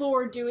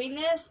for doing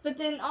this, but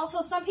then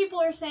also some people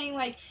are saying,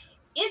 like,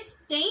 it's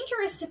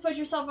dangerous to put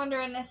yourself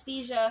under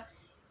anesthesia,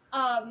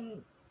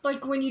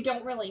 like, when you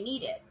don't really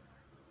need it.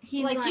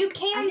 He's like, you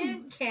can... I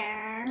didn't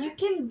care. You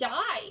can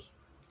die.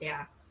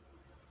 Yeah.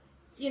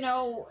 You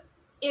know,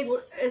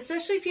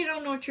 especially if you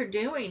don't know what you're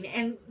doing.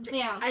 And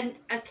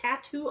a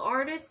tattoo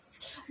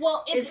artist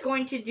is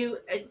going to do,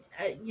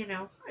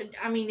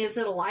 is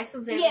it a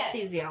licensed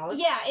anesthesiologist?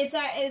 Yeah,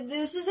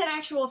 this is an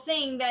actual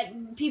thing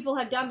that people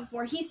have done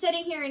before. He's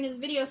sitting here in his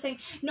video saying,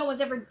 no one's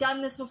ever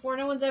done this before.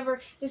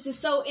 This is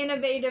so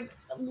innovative.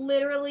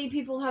 Literally,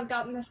 people have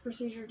gotten this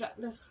procedure,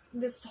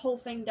 this whole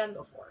thing done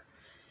before.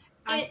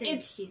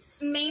 It's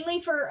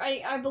mainly for,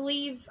 I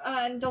believe,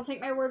 and don't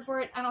take my word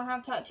for it, I don't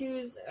have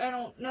tattoos, I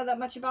don't know that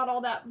much about all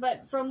that,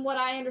 but from what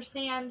I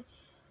understand,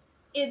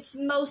 it's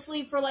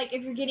mostly for, like,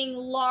 if you're getting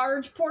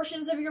large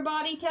portions of your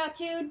body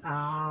tattooed,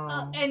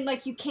 and,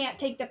 like, you can't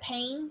take the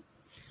pain,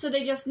 so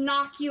they just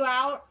knock you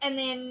out, and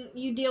then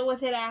you deal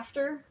with it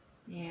after.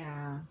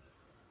 Yeah.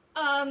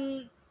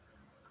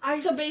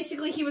 So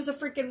basically, he was a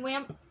freaking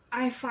wimp.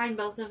 I find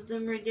both of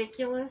them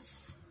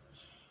ridiculous.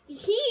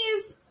 He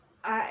is...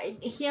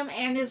 him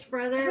and his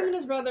brother.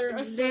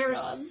 They're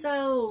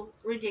so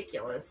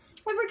ridiculous.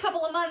 Every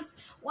couple of months,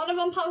 one of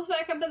them pops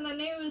back up in the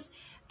news,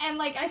 and,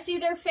 like, I see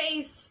their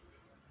face,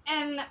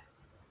 and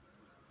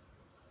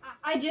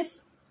I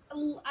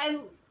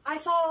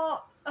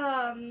saw,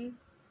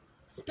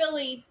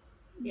 Spilly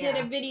did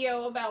a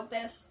video about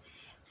this,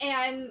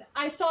 and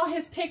I saw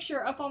his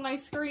picture up on my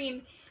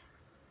screen,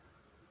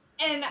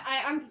 and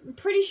I'm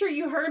pretty sure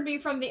you heard me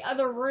from the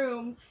other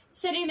room,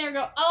 sitting there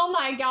go, oh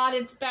my god,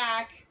 it's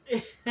back.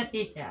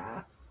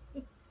 Yeah.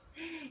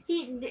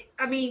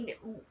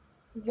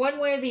 One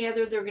way or the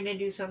other, they're going to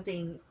do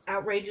something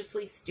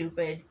outrageously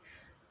stupid.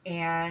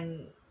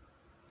 And,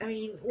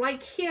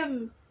 like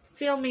him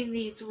filming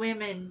these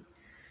women,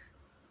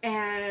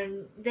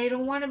 and they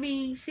don't want to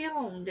be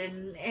filmed,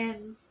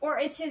 and... Or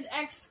it's his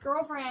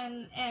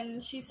ex-girlfriend,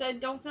 and she said,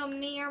 don't film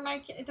me or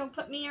don't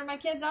put me or my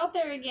kids out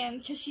there again,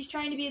 because she's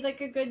trying to be, like,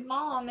 a good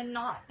mom and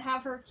not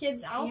have her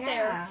kids out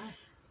there.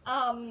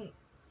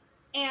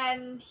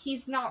 And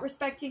he's not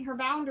respecting her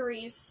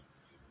boundaries,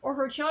 or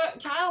her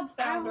child's boundaries.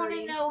 I want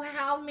to know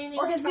how many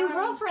or his new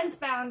girlfriend's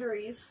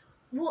boundaries.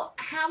 Well,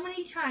 how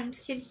many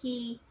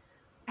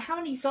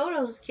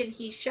photos can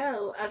he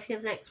show of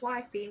his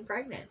ex-wife being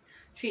pregnant?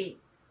 They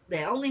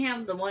only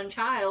have the one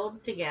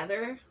child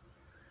together.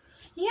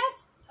 He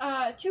has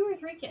 2 or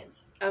 3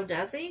 kids. Oh,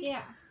 does he?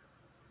 Yeah.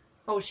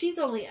 Oh, she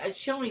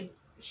only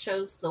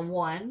shows the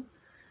one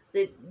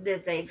that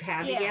they've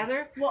had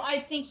together. Well,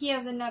 I think he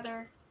has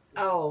another.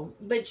 Oh,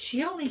 but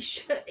he only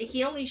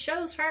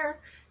shows her.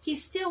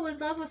 He's still in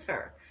love with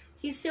her.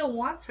 He still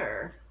wants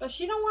her. But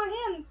she don't want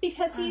him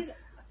because he's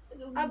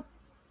a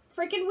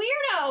freaking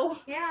weirdo.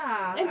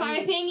 Yeah. In my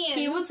opinion.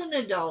 He was an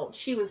adult.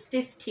 She was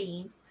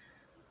 15.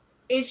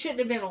 It shouldn't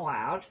have been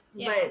allowed.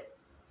 Yeah. But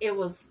it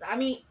was,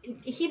 he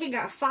even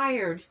got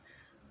fired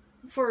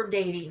for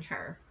dating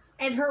her.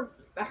 And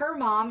her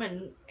mom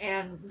and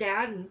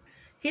dad and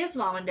his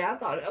mom and dad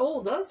thought,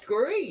 oh, that's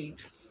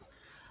great.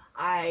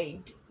 I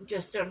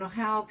just don't know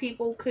how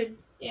people could...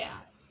 Yeah.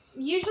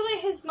 Usually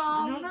his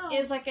mom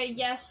is like a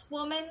yes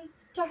woman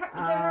to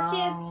her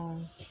kids.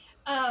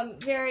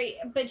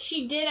 But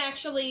she did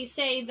actually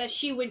say that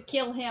she would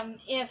kill him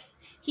if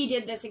he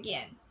did this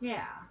again.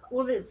 Yeah.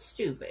 Well, it's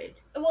stupid.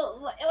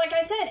 Well, like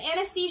I said,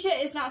 anesthesia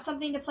is not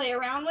something to play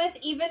around with,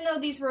 even though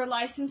these were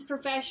licensed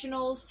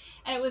professionals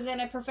and it was in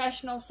a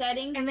professional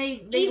setting. And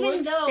they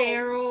looked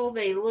sterile,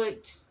 they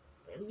looked...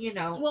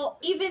 Well,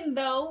 even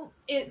though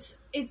it's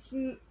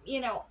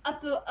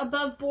up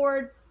above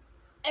board,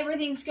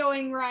 everything's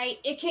going right,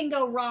 it can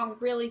go wrong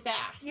really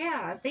fast.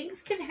 Yeah,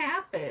 things can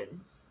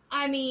happen.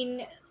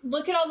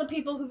 Look at all the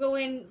people who go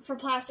in for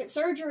plastic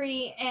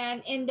surgery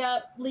and end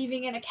up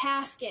leaving in a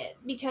casket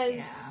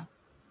because,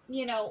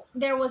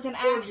 there was an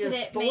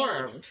accident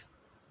made.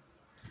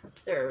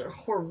 They're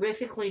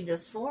horrifically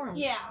disformed.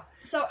 Yeah.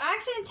 So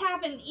accidents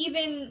happen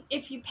even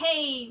if you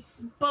pay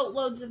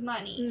boatloads of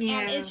money. Yeah.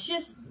 And it's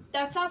just...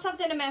 That's not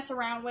something to mess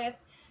around with.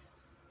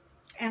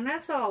 And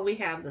that's all we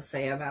have to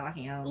say about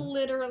him.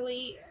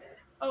 Literally.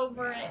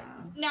 over it.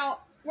 Now,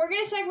 we're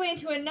going to segue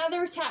into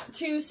another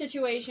tattoo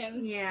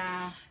situation.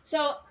 Yeah.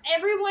 So,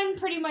 everyone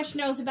pretty much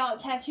knows about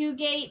Tattoo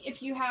Gate.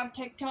 If you have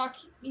TikTok,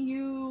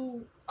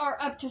 you are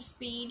up to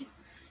speed.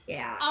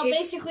 Yeah. I'll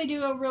basically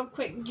do a real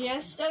quick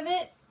gist of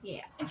it.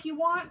 Yeah. If you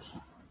want.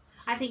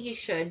 I think you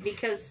should,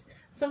 because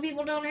some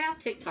people don't have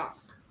TikTok.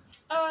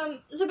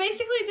 So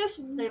basically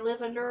They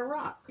live under a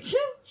rock.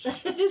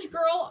 this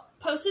girl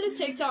posted a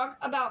TikTok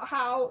about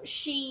how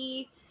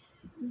she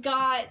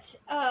got,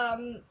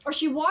 or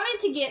she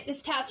wanted to get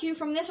this tattoo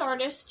from this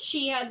artist.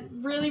 She had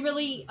really,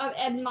 really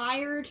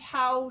admired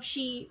how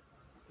she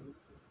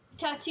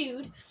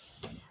tattooed.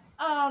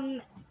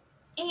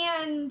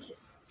 And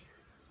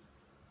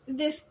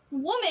this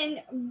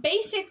woman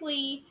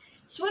basically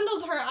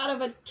swindled her out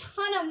of a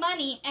ton of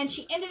money, and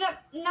she ended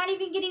up not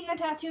even getting the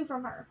tattoo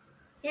from her.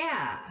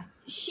 Yeah.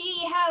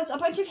 She has a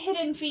bunch of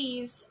hidden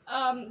fees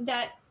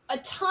that a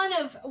ton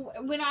of,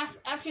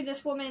 after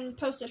this woman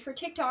posted her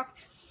TikTok,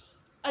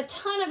 a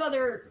ton of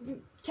other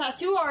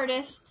tattoo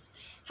artists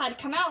had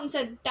come out and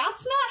said,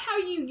 that's not how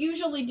you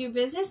usually do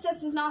business.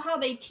 This is not how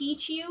they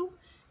teach you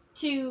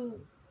to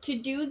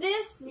do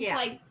this. Yeah.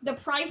 Like, the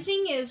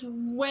pricing is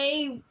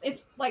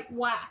it's like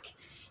whack.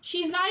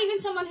 She's not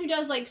even someone who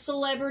does like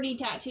celebrity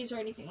tattoos or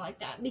anything like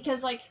that,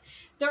 because like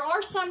there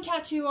are some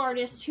tattoo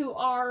artists who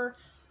are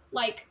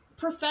like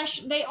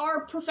they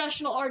are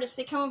professional artists.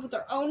 They come up with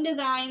their own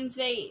designs.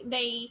 They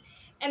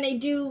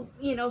do,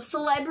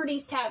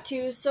 celebrities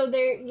tattoos. So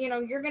they're,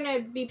 you're going to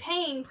be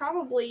paying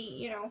probably,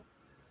 you're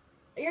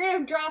going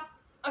to drop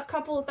a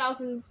couple of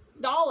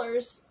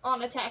 $1,000s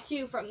on a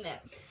tattoo from them.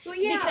 Well,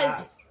 yeah.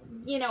 Because,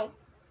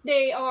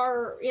 they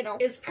are,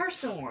 it's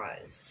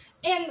personalized.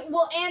 And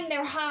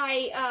they're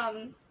high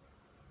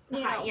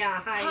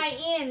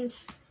high-end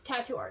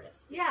tattoo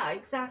artists. Yeah,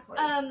 exactly.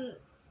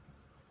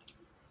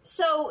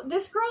 So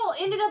this girl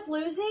ended up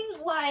losing,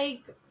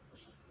 like,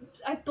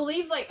 I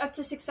believe, like, up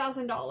to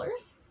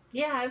 $6,000.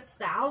 Yeah, it's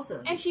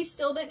thousands. And she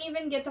still didn't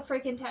even get the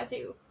freaking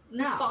tattoo.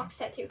 No. This fox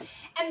tattoo.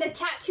 And the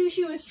tattoo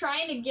she was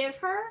trying to give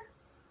her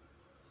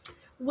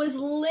was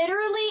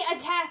literally a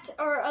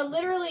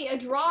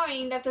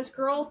drawing that this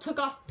girl took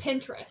off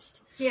Pinterest.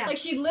 Yeah. Like,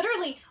 she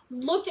literally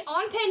looked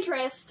on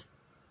Pinterest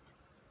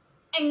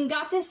and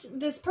got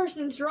this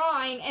person's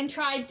drawing and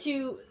tried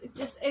to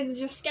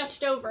just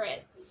sketched over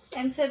it.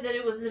 And said that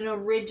it was an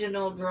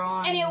original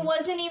drawing. And it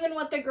wasn't even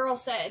what the girl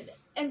said.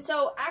 And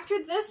so after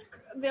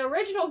the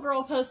original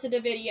girl posted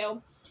a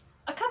video,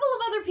 a couple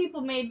of other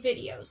people made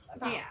videos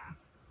about it. Yeah.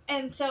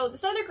 And so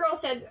this other girl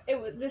said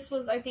this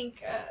was, I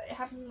think, it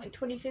happened in like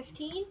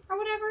 2015 or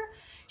whatever.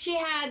 She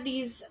had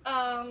these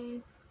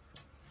on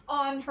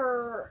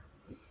her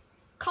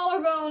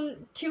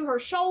collarbone to her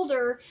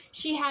shoulder.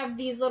 She had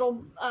these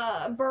little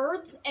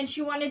birds, and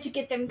she wanted to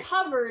get them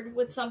covered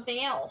with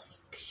something else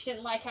because she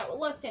didn't like how it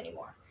looked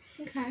anymore.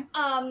 Okay.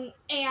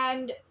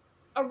 And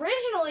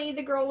originally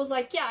the girl was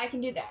like, yeah, I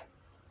can do that.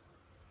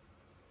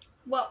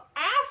 Well,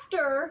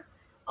 after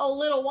a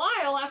little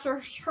while, after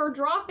her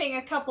dropping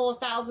a couple of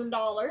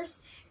 $1,000s,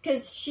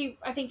 because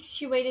I think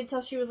she waited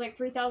till she was like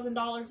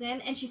 $3,000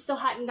 in, and she still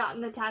hadn't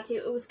gotten the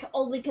tattoo. It was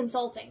only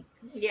consulting.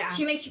 Yeah.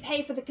 She makes you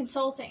pay for the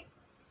consulting.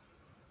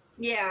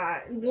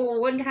 Yeah.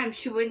 Well, one time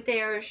she went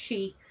there, and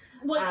you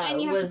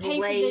have to pay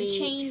for the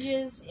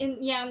changes in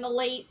the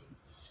late.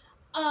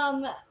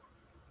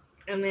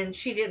 And then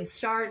she didn't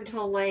start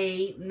until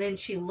late, and then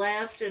she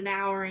left an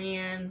hour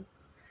in.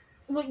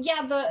 Well,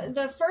 yeah,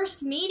 the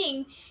first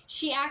meeting,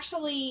 she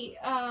actually,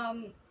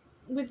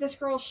 with this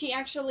girl, she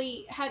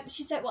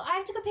said, well, I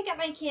have to go pick up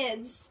my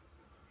kids.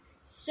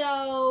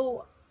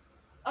 So,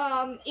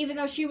 even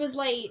though she was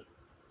late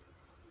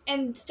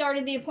and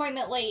started the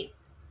appointment late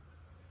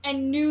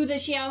and knew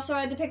that she also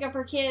had to pick up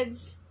her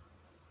kids,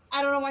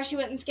 I don't know why she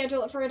wouldn't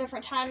schedule it for a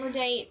different time or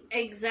date.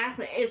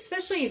 Exactly.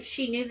 Especially if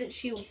she knew that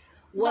she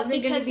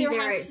wasn't going to be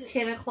there at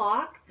 10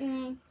 o'clock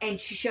and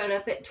she showed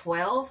up at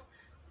 12.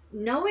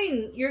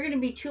 Knowing you're going to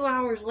be 2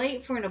 hours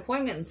late for an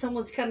appointment and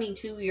someone's coming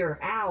to your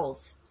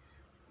house,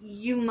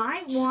 you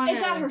might want to...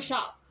 It's at her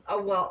shop.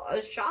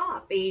 A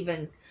shop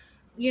even.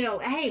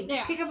 Hey,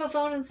 pick up a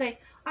phone and say,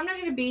 I'm not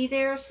going to be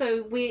there,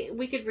 so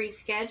we could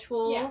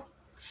reschedule. Yeah.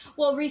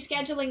 Well,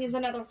 rescheduling is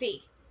another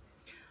fee.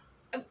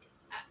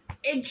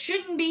 It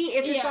shouldn't be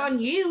if it's on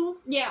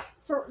you. Yeah,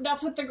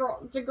 that's what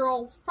the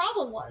girl's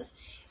problem was.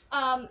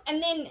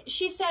 And then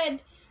she said,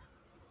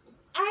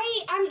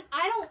 I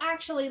don't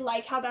actually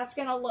like how that's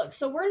gonna look,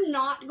 so we're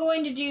not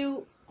going to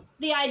do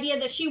the idea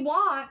that she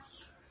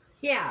wants.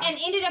 Yeah. And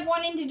ended up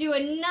wanting to do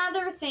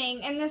another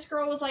thing, and this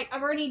girl was like,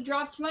 I've already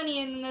dropped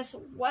money in this,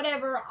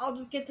 whatever, I'll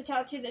just get the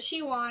tattoo that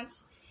she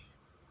wants.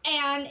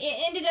 And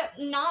it ended up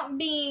not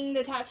being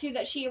the tattoo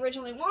that she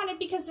originally wanted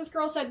because this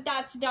girl said,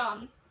 that's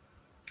dumb.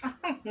 Oh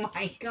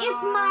my god.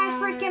 It's my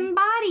freaking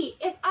body.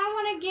 If I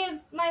want to give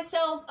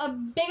myself a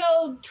big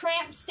old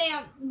tramp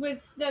stamp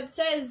that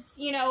says,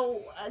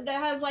 that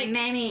has like...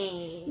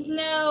 Mammy.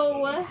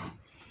 No.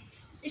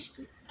 Like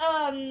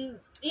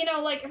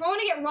if I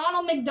want to get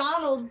Ronald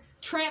McDonald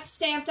tramp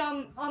stamped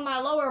on my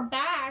lower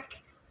back,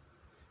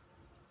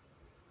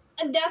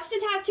 And that's the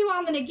tattoo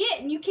I'm gonna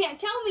get, and you can't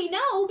tell me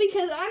no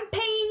because I'm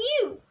paying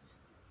you.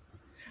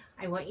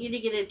 I want you to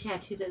get a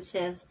tattoo that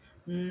says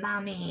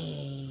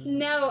Mommy.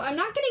 No, I'm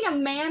not getting a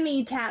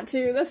mammy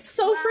tattoo. That's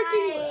so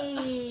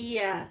freaking...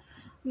 Yeah.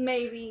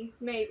 Maybe.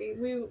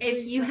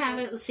 If you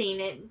haven't seen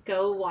it,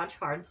 go watch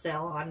Hard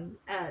Sell on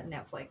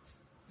Netflix.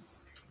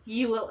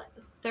 You will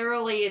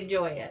thoroughly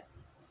enjoy it.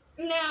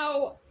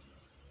 Now,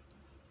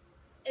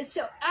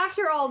 so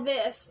after all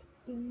this,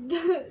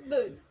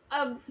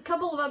 a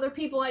couple of other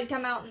people had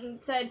come out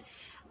and said,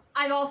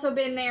 I've also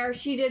been there.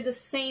 She did the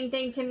same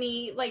thing to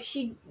me.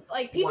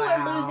 People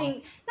are losing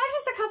not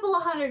just a couple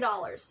of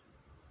 $100,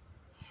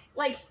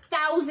 like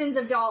thousands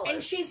of dollars.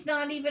 And she's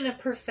not even a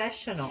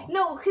professional.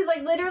 No, because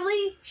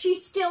literally,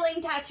 she's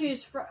stealing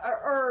tattoos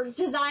or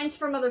designs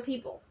from other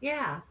people.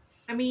 Yeah,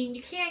 I mean,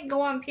 you can't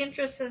go on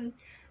Pinterest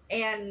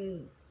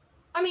and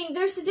I mean,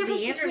 there's a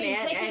difference between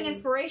internet taking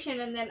inspiration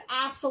and then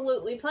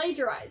absolutely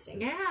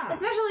plagiarizing. Yeah.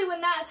 Especially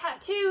when that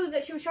tattoo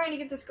that she was trying to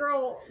get this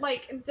girl,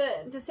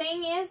 the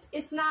thing is,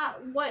 it's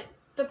not what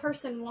the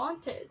person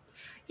wanted.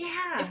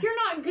 Yeah. If you're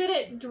not good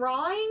at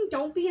drawing,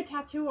 don't be a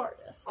tattoo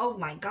artist. Oh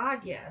my God,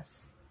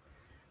 yes.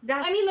 They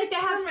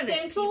have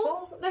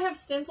stencils. People. They have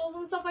stencils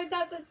and stuff like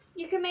that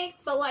you can make,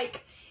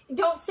 but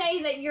don't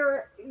say that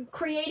you're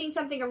creating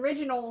something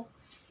original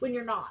when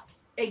you're not.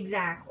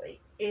 Exactly.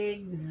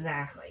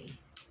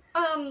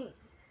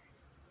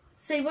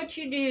 Say what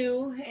you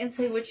do and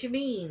say what you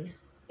mean.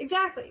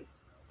 Exactly.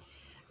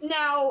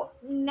 Now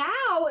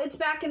it's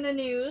back in the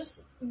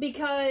news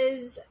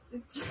because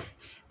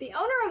the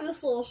owner of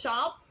this little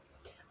shop,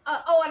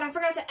 and I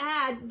forgot to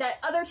add that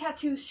other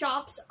tattoo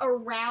shops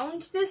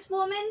around this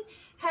woman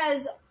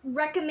has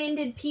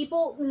recommended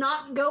people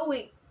not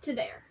going to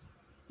there.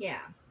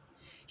 Yeah.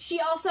 She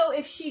also,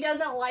 if she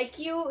doesn't like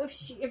you,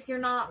 if you're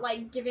not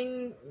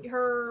giving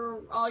her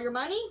all your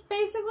money,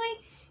 basically,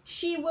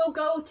 she will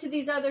go to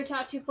these other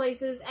tattoo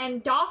places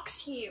and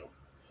dox you.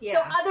 Yeah.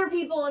 So other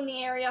people in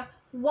the area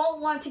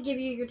won't want to give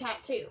you your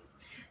tattoo.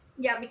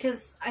 Yeah,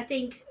 because I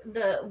think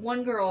the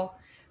one girl,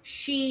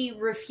 she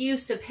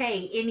refused to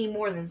pay any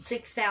more than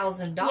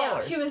 $6,000.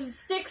 Yeah, she was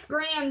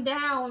 $6,000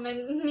 down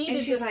and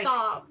needed to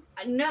stop.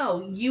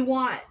 No, you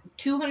want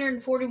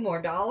 $240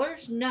 more?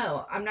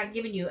 No, I'm not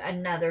giving you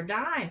another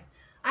dime.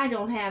 I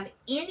don't have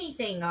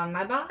anything on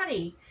my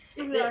body.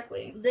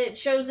 Exactly. That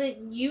shows that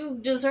you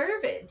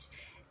deserve it.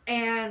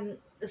 And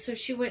so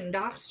she went and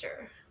doxed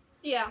her.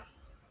 Yeah.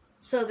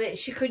 So that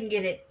she couldn't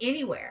get it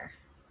anywhere.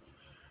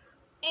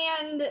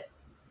 And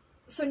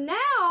so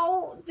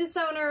now this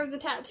owner of the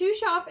tattoo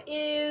shop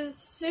is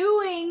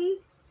suing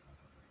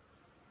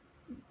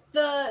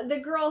the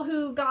girl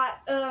who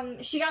got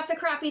she got the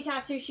crappy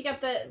tattoo. She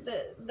got the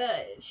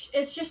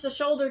it's just a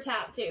shoulder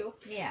tattoo.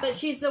 Yeah. But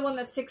she's the one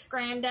that's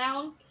 $6,000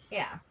 down.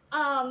 Yeah.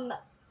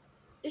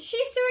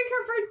 She's suing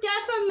her for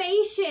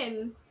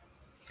defamation.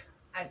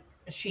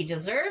 She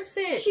deserves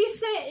it.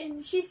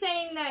 She's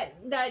saying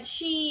that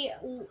she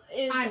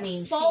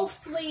is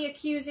falsely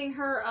accusing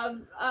her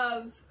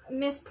of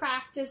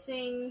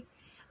mispracticing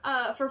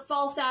for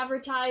false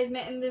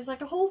advertisement, and there's a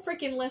whole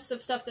freaking list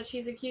of stuff that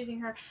she's accusing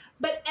her.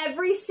 But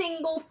every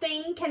single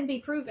thing can be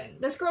proven.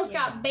 This girl's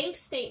got bank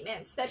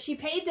statements that she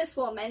paid this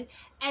woman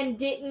and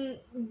didn't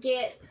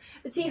get.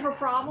 But see, her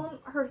problem,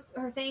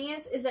 her thing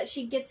is that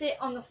she gets it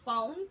on the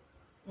phone,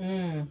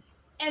 and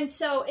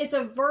so it's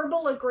a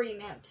verbal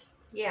agreement.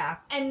 Yeah.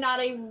 And not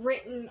a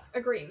written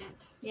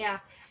agreement. Yeah.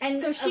 And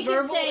so she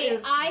can say,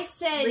 I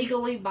said...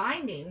 legally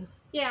binding.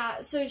 Yeah,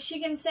 so she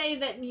can say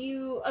that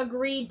you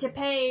agreed to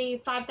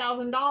pay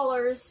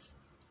 $5,000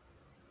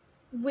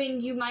 when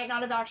you might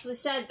not have actually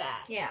said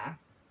that. Yeah.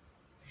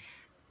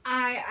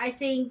 I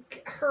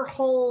think her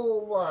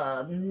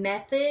whole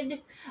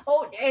method...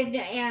 Oh,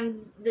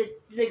 and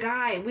the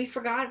guy, we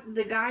forgot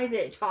the guy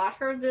that taught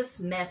her this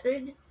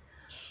method.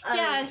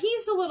 Yeah,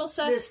 he's a little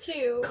sus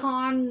too.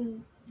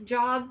 Con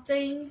job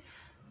thing.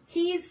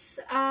 He's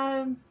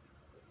well,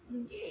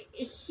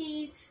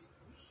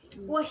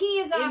 he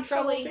is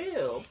actually in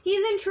trouble too.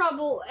 He's in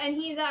trouble, and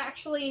he's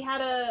actually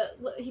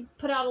he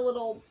put out a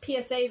little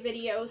PSA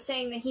video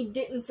saying that he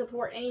didn't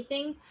support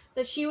anything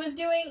that she was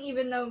doing,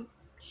 even though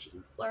she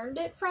learned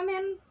it from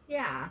him.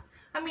 Yeah,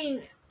 I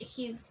mean,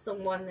 he's the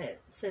one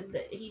that said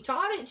that he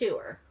taught it to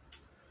her.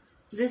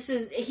 This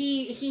is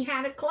he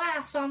had a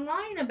class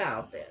online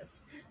about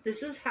this.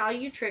 This is how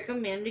you trick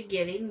them into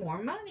getting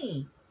more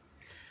money.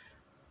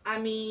 I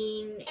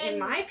mean, in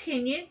my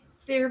opinion,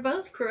 they're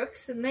both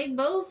crooks, and they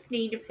both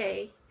need to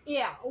pay.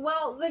 Yeah,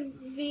 well,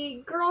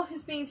 the girl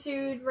who's being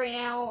sued right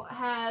now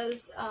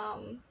has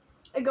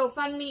a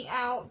GoFundMe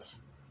out.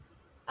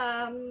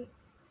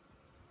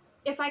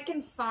 If I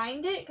can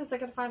find it, because I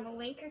gotta find the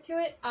link to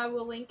it, I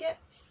will link it.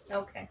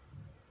 Okay.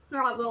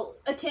 Or I will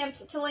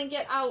attempt to link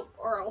it out,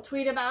 or I'll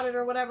tweet about it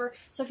or whatever.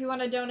 So if you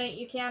want to donate,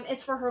 you can.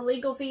 It's for her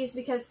legal fees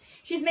because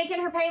she's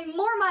making her pay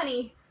more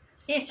money.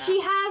 Yeah. She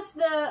has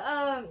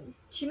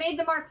she made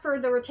the mark for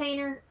the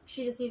retainer.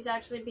 She just needs to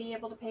actually be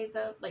able to pay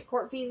the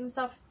court fees and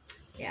stuff.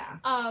 Yeah.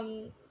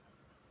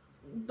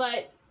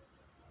 But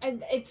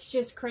And it's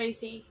just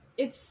crazy.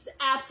 It's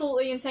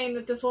absolutely insane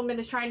that this woman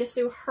is trying to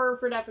sue her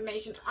for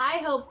defamation. I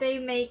hope they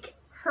make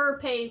her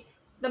pay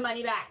the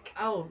money back.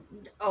 Oh,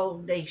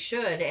 they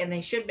should, and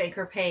they should make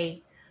her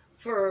pay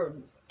for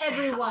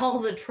Everyone. all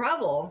the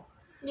trouble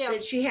Yeah.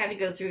 that she had to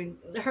go through,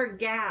 her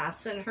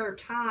gas and her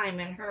time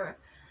and her,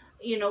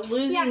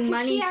 losing 'cause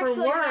money she for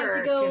actually work had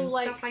to go,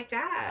 and stuff like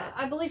that.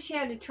 I believe she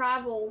had to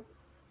travel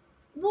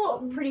a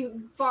pretty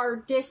far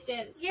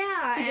distance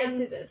Yeah, to get and-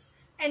 to this.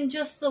 And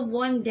just the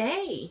one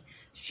day,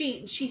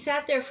 she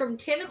sat there from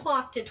 10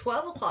 o'clock to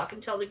 12 o'clock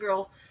until the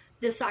girl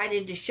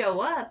decided to show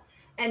up.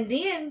 And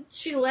then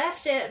she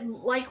left at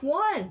like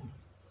 1.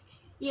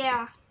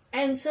 Yeah.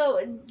 And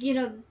so,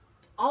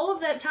 all of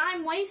that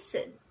time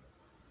wasted.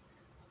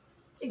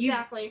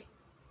 Exactly.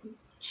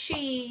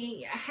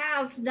 She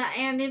has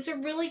and it's a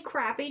really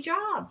crappy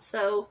job.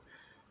 So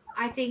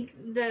I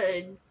think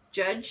the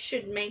judge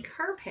should make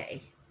her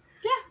pay.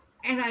 Yeah.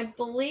 And I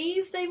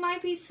believe they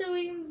might be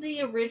suing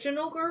the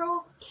original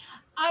girl.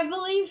 I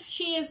believe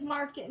she is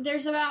marked.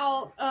 There's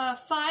about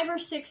 5 or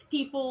 6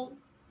 people,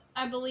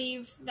 I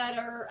believe, that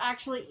are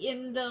actually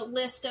in the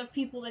list of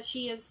people that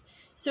she is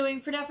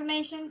suing for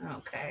defamation.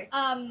 Okay.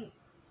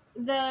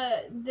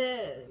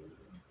 The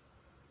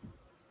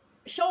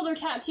shoulder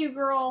tattoo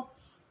girl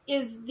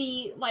is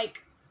the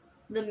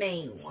The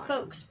main one.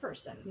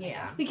 spokesperson, I Yeah.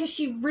 guess, because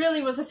she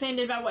really was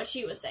offended by what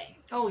she was saying.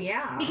 Oh,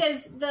 yeah.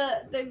 Because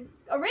the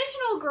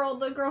original girl,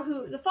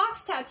 the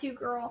fox tattoo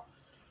girl,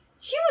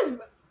 she was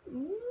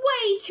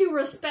way too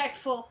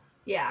respectful.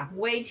 Yeah,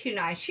 way too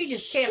nice. She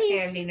just kept She-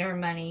 handing her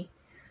money.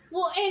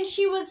 Well, and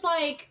she was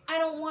like, I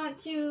don't want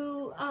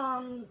to,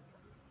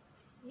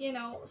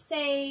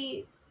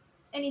 say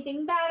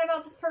anything bad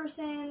about this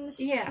person. This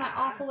is just my Yeah.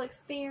 awful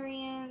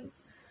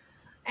experience.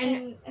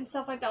 And And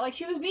stuff like that. Like,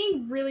 she was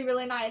being really,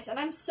 really nice. And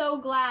I'm so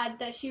glad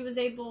that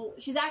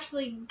she's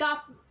actually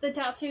got the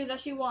tattoo that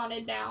she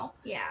wanted now.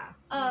 yeah,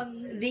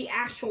 Um, the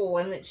actual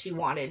one that she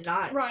wanted,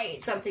 not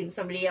right. something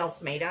somebody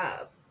else made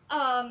up.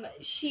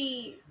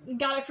 She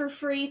got it for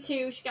free,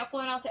 too. She got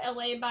flown out to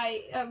LA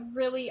by a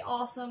really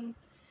awesome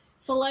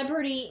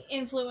celebrity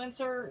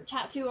influencer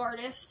tattoo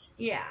artist.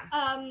 Yeah.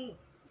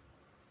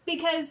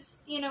 Because,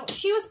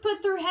 she was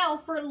put through hell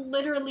for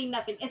literally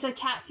nothing. It's a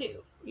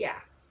tattoo. Yeah.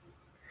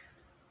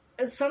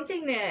 It's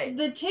something that...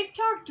 The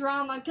TikTok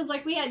drama, because,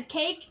 we had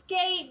Cake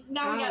Gate,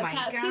 now we got my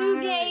Tattoo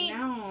God, Gate.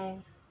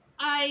 No.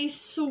 I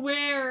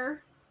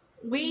swear.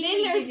 We Then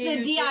need there's to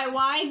the do just-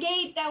 DIY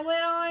Gate that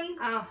went on.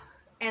 Oh,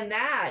 and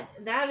that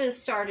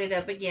has started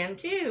up again,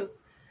 too.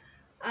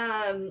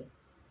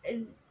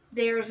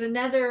 There's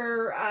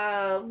another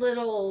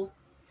little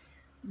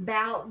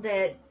bout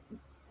that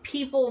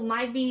people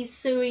might be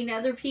suing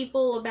other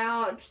people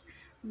about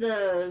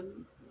the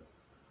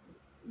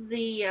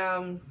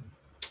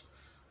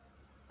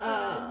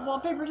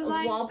Wallpaper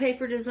design?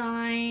 wallpaper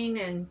design,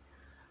 and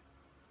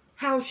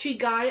how she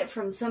got it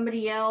from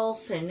somebody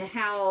else, and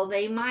how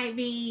they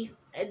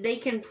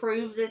can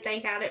prove that they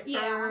had it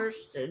Yeah.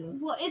 first.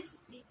 And Well, it's...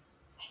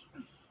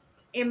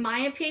 in my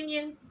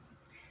opinion,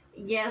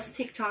 yes,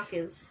 TikTok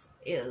is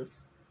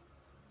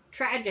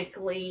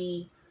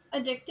tragically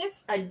addictive.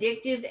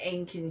 addictive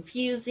and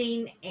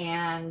confusing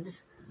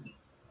and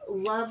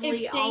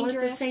lovely It's all at the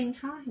dangerous. same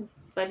time.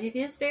 But it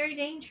is very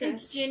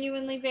dangerous. It's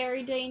genuinely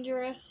very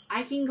dangerous.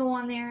 I can go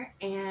on there,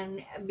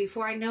 and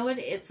before I know it,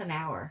 it's an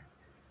hour.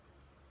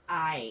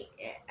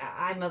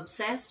 I'm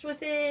obsessed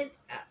with it.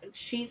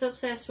 She's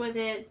obsessed with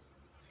it.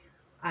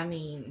 I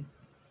mean,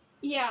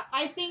 Yeah,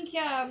 I think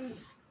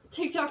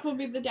TikTok will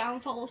be the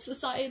downfall of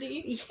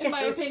society, in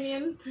my yes.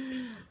 opinion.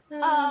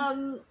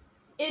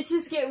 It's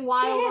just getting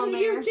wild on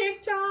Damn there. your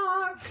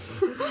TikTok.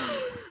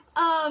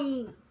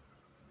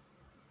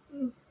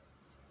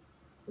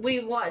 We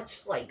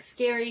watch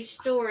scary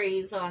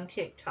stories on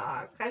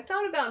TikTok. I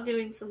thought about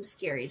doing some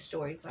scary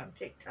stories on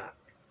TikTok.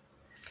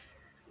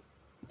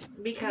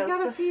 Because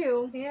got a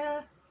few.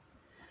 yeah,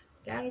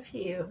 got a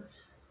few.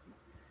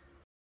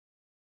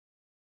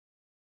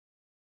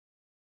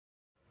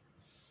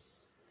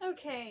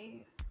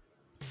 Okay.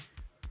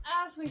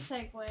 As we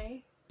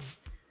segue,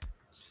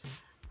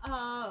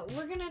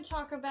 we're gonna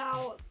talk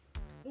about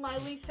my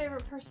least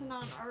favorite person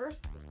on Earth.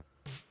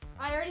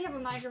 I already have a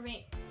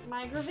migraine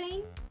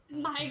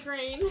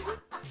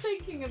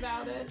thinking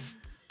about it.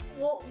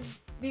 Well,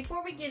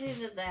 before we get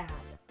into that,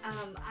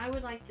 I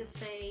would like to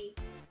say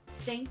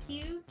thank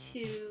you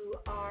to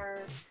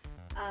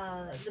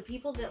the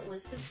people that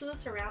listen to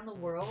us around the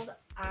world.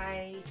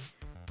 I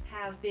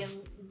have been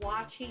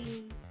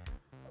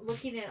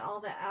looking at all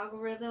the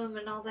algorithm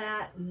and all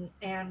that,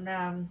 and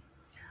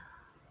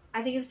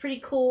I think it's pretty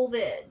cool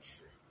that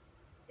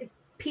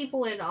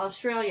people in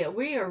Australia,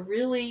 we are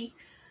really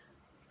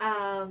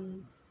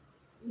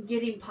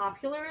getting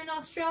popular in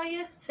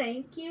Australia.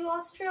 Thank you,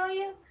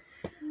 Australia.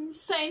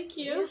 Thank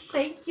you.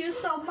 Thank you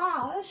so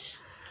much.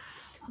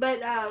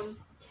 But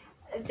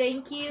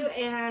thank you.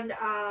 And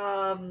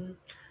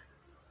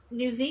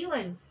New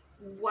Zealand,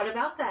 what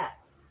about that?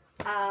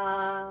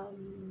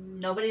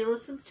 Nobody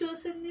listens to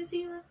us in New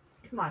Zealand?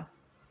 Come on.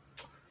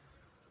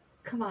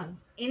 Come on.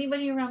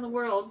 Anybody around the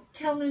world,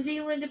 tell New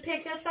Zealand to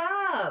pick us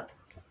up.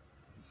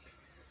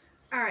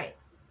 All right.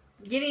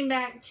 Getting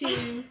back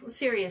to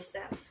serious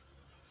stuff.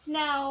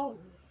 Now,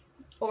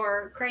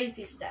 Or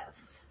crazy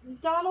stuff.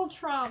 Donald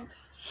Trump.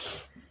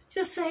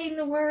 Just saying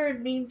the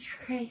word means you're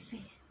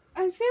crazy.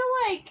 I feel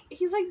like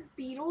he's like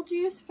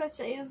Beetlejuice. If I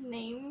say his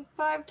name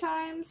 5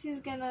 times, he's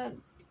gonna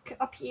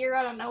appear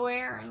out of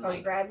nowhere and Or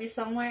grab you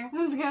somewhere. I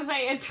was gonna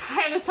say and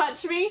try to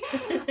touch me.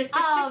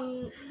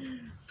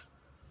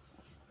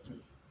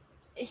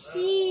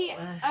 He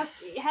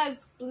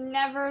has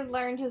never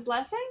learned his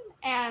lesson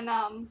and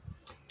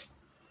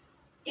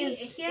is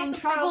he has in a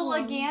trouble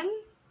problem. again.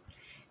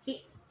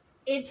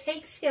 It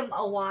takes him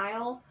a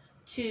while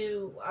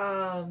to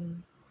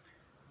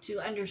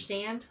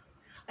understand.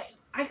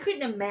 I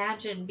couldn't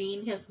imagine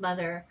being his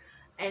mother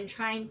and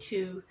trying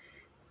to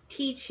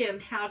teach him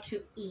how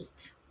to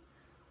eat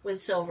with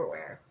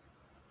silverware.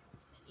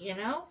 You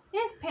know?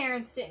 His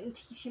parents didn't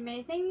teach him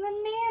anything. The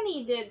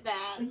nanny did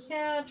that.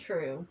 Yeah,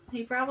 true.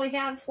 He probably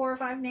had 4 or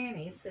 5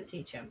 nannies to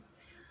teach him.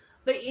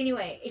 But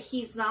anyway,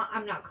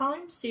 I'm not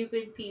calling him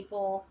stupid,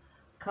 people.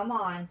 Come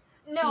on.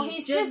 No,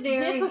 he's just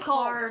very difficult.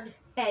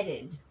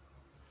 hard-headed.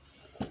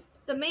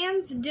 The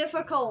man's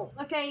difficult,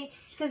 okay?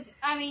 Because,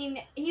 I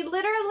mean, he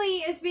literally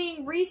is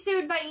being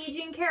resued by E.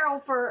 Jean Carroll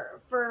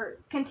for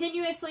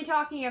continuously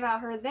talking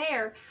about her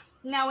there.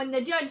 Now, when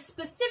the judge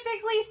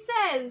specifically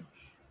says,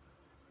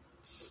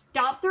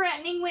 stop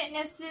threatening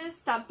witnesses,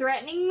 stop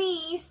threatening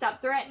me,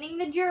 stop threatening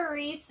the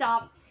jury,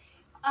 stop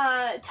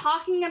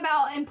talking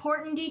about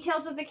important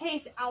details of the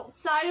case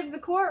outside of the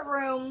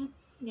courtroom.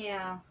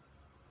 Yeah.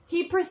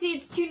 He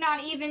proceeds to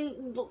not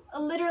even,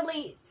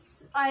 literally,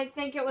 I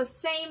think it was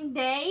same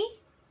day.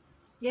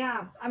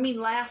 Yeah. I mean,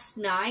 last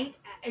night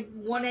at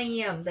 1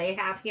 a.m., they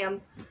have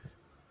him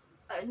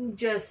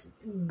just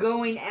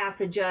going at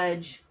the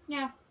judge.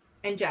 Yeah.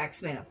 And Jack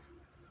Smith.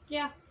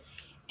 Yeah.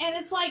 And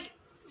it's like,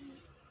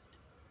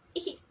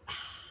 he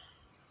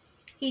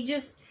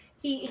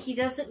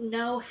doesn't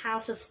know how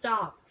to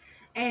stop.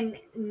 And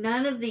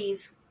none of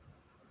these,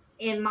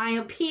 in my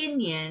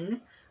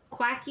opinion,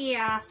 quacky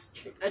ass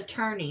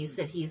attorneys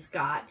that he's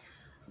got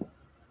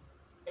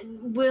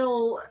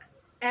will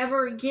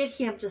ever get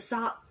him to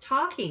stop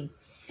talking.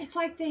 It's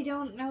like they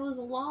don't know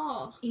the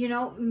law. You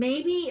know,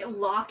 maybe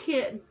lock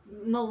his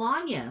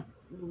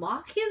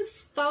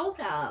phone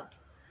up.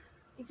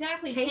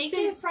 Exactly. Take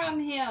it from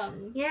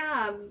him.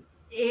 Yeah.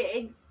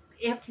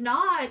 If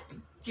not,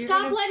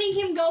 stop letting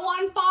him go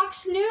on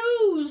Fox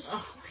News.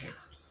 Oh my God.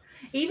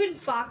 Even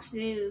Fox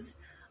News.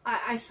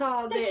 I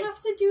saw they that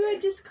have to do a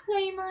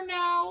disclaimer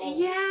now.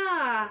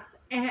 Yeah,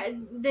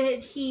 and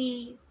that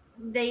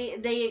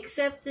they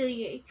accept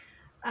the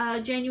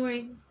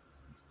January.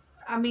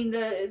 I mean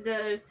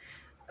the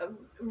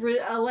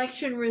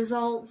election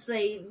results.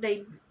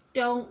 They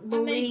don't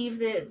believe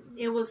that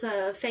it was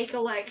a fake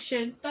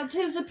election. That's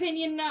his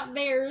opinion, not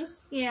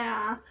theirs.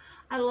 Yeah,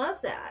 I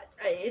love that.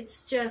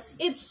 It's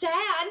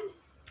sad.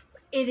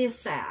 It is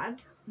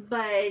sad,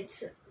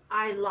 but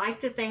I like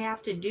that they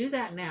have to do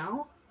that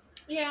now.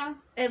 Yeah.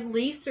 At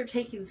least they're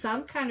taking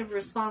some kind of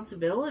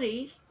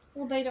responsibility.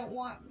 Well, they don't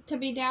want to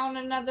be down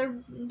another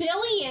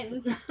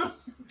billion.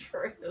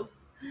 True.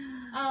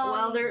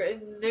 Well,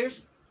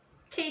 there's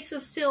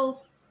cases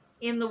still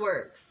in the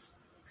works.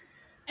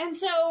 And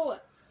so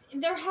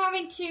they're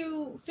having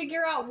to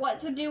figure out what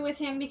to do with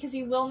him because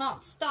he will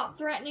not stop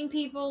threatening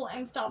people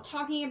and stop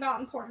talking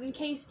about important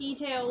case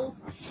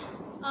details.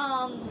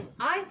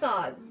 I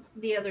thought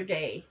the other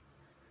day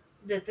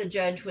that the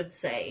judge would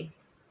say,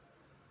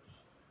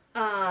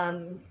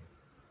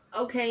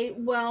 okay,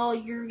 well,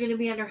 you're going to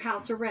be under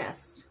house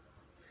arrest.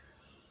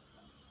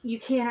 You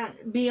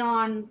can't be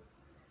on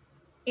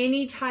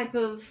any type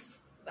of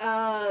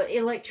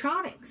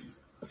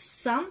electronics.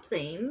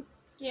 Something.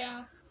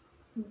 Yeah.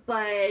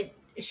 But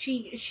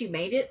she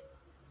made it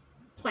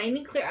plain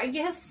and clear. I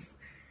guess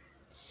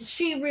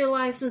she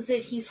realizes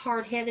that he's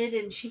hard-headed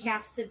and she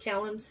has to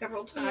tell him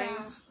several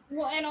times. Yeah.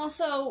 Well, and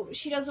also,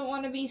 she doesn't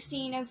want to be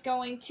seen as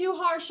going too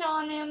harsh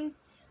on him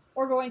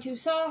or going too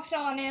soft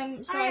on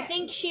him. So I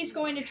think she's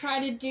going to try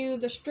to do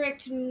the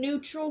strict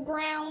neutral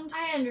ground.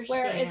 I understand.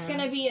 Where it's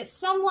going to be a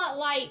somewhat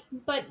light,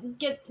 but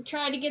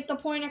try to get the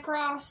point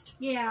across.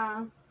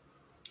 Yeah.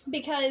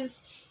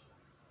 Because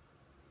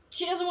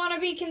she doesn't want to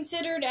be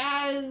considered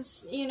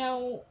as,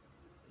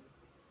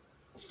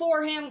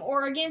 for him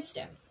or against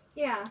him.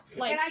 Yeah.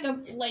 Like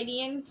the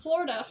lady in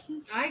Florida.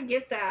 I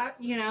get that.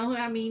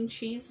 I mean,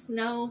 she's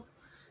no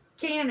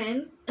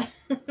canon.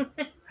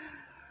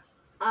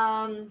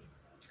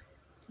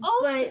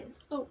 Also,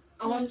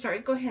 I'm sorry.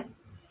 Go ahead.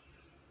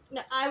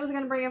 No, I was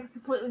going to bring up a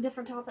completely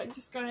different topic.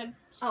 Just go ahead.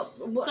 Oh,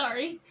 well,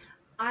 sorry.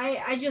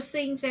 I just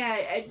think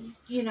that,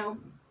 the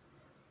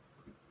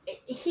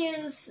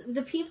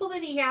people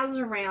that he has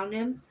around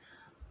him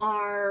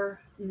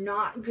are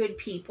not good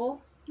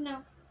people. No.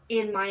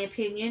 In my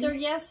opinion. They're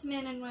yes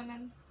men and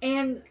women.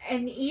 And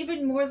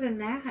even more than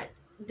that,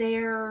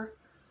 they're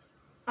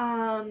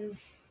all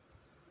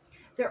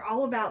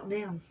about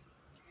them.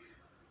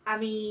 I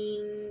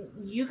mean,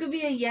 you could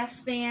be a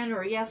yes man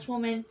or a yes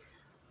woman,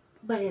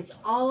 but it's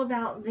all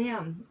about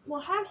them.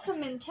 Well, have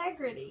some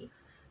integrity.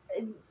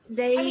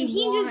 They I mean,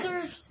 he want,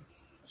 deserves.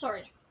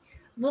 Sorry.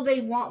 Well,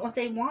 they want what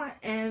they want,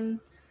 and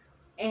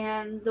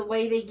the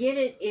way they get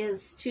it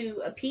is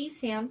to appease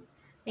him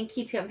and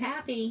keep him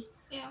happy.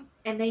 Yeah.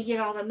 And they get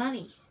all the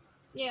money.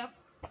 Yeah.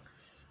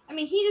 I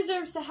mean, he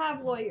deserves to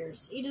have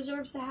lawyers. He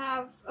deserves to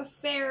have a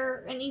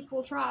fair and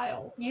equal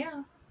trial.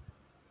 Yeah.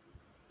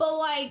 But,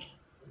 like,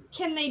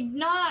 can they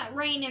not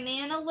rein him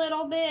in a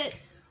little bit?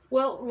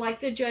 Well, like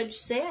the judge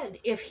said,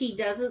 if he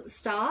doesn't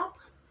stop,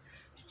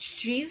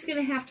 she's going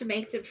to have to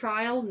make the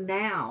trial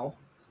now.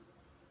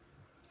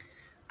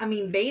 I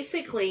mean,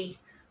 basically,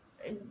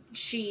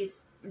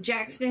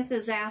 Jack Smith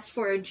has asked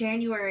for a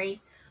January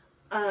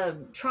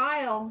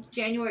trial,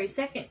 January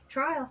 2nd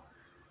trial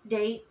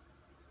date,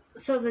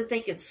 so that they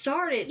could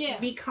start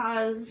it,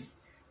 because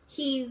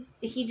he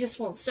just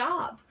won't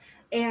stop.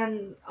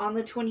 And on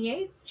the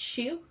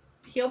 28th,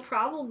 he'll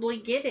probably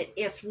get it,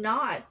 if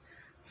not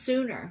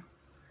sooner,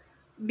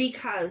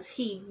 because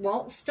he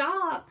won't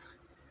stop.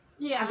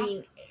 Yeah. I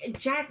mean,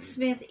 Jack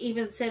Smith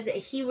even said that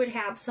he would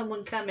have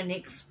someone come and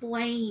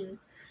explain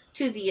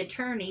to the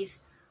attorneys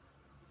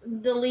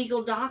the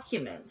legal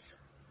documents.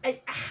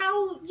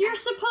 How... You're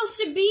supposed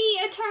to be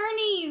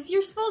attorneys.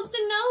 You're supposed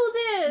to know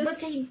this. But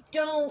they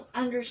don't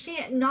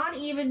understand. Not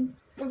even...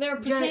 Well, they're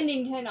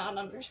pretending to not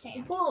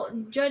understand. Well,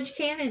 Judge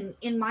Cannon,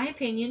 in my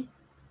opinion,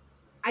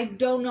 I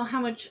don't know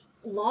how much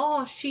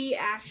law she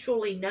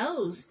actually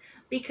knows,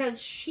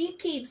 because she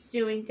keeps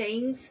doing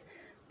things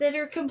that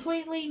are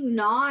completely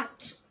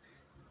not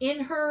in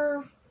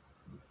her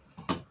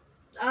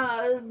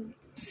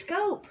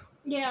scope.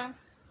 Yeah.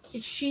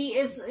 She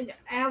is,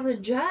 as a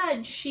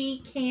judge,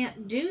 she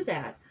can't do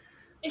that.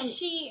 If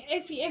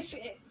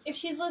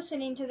she's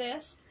listening to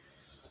this,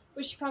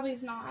 which she probably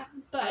is not,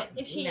 but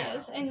if she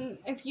is, and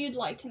if you'd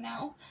like to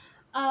know,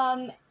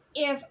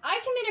 if I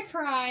commit a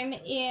crime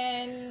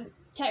in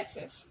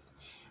Texas,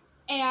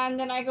 and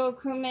then I go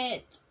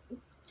commit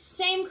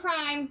same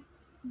crime,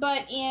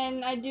 but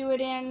I do it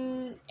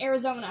in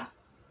Arizona,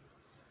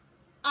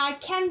 I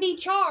can be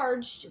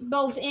charged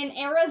both in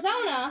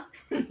Arizona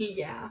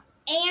yeah.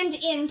 and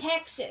in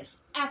Texas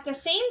at the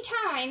same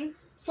time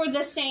for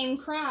the same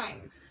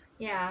crime.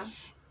 Yeah.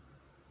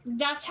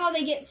 That's how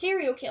they get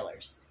serial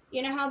killers.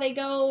 You know how they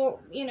go,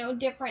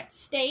 different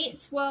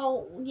states?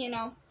 Well,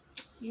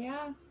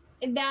 Yeah.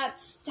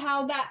 that's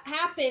how that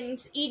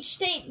happens. Each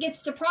state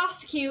gets to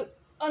prosecute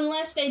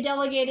unless they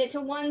delegate it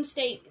to one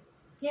state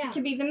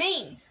to be the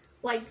main.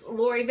 Like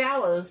Lori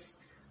Vallows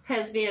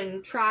has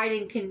been tried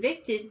and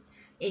convicted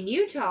in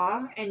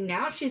Utah, and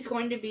now she's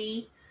going to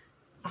be,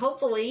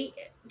 hopefully,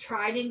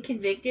 tried and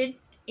convicted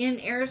in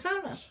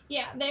Arizona.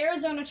 Yeah, the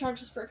Arizona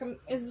charge is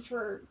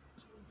for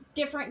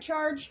different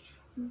charge,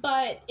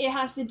 but it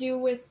has to do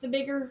with the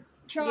bigger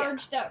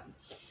charge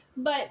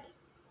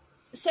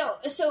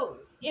so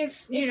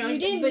if you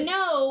didn't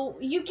know,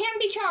 you can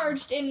be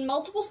charged in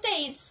multiple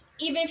states,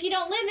 even if you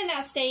don't live in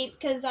that state,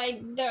 because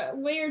the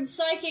weird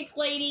psychic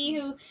lady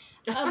who,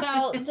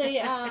 about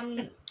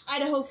the,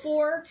 Idaho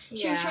 4,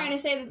 she was trying to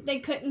say that they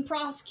couldn't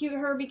prosecute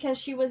her because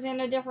she was in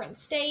a different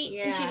state,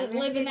 and she didn't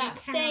live in that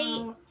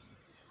state.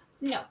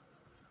 No.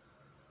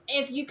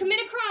 If you commit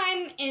a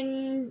crime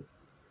in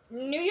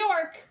New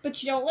York,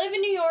 but you don't live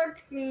in New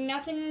York,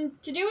 nothing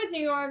to do with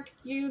New York,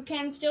 you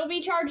can still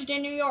be charged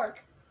in New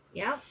York.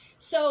 Yeah.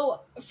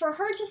 So, for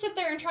her to sit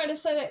there and try to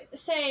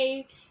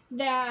say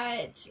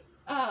that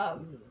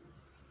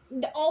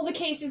all the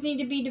cases need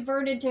to be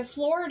diverted to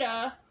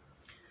Florida...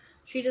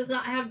 She does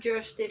not have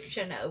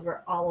jurisdiction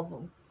over all of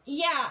them.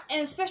 Yeah,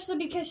 and especially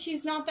because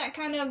she's not that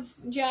kind of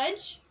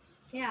judge.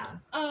 Yeah.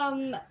 I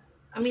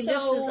mean,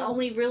 this is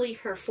only really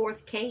her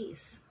fourth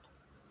case.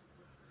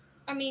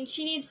 I mean,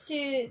 she needs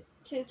to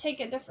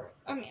take a different...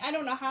 I mean, I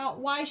don't know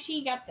why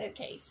she got the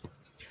case.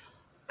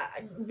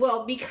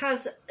 Well,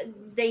 because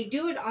they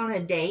do it on a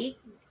date.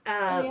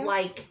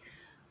 Like,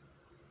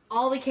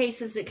 all the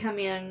cases that come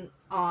in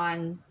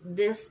on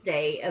this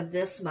day of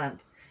this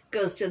month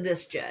goes to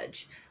this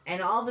judge. And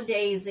all the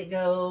days that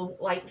go,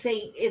 like,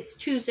 say, it's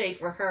Tuesday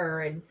for her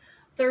and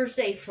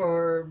Thursday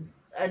for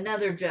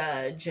another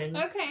judge. And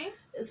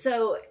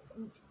so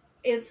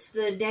it's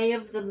the day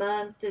of the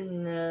month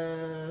and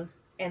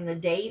the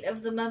date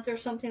of the month or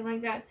something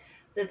like that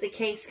the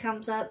case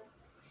comes up.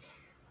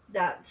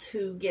 That's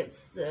who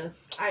gets the...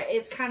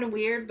 it's kind of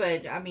weird,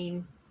 but, I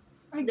mean,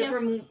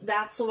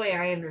 that's the way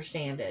I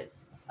understand it.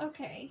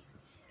 Okay.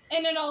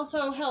 And it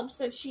also helps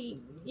that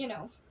she,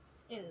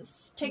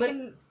 is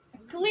taking...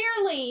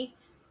 Clearly,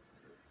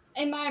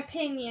 in my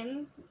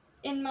opinion,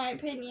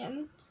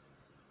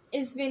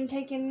 has been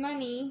taking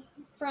money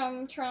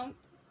from Trump.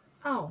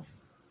 Oh.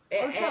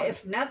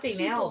 If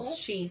nothing else,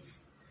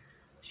 she's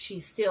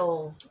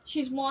still...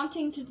 She's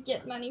wanting to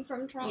get money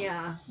from Trump.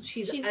 Yeah.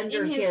 She's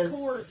under his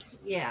court.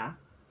 Yeah.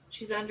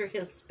 She's under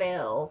his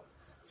spell,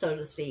 so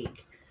to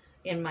speak,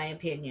 in my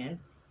opinion.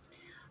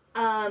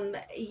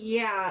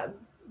 Yeah.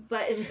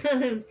 but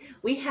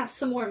we have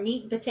some more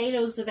meat and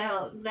potatoes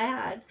about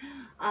that.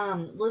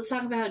 Let's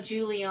talk about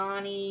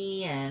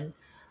Giuliani and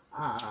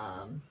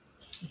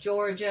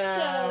Georgia.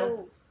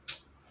 So,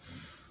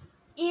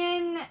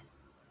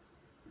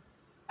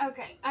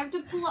 okay, I have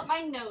to pull up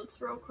my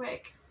notes real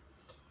quick.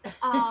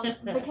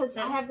 Because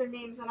I have their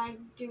names and I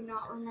do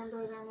not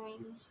remember their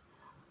names.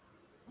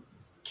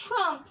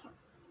 Trump,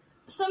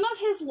 some of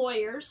his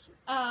lawyers,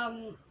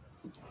 and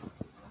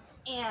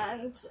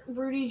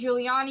Rudy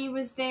Giuliani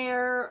was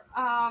there,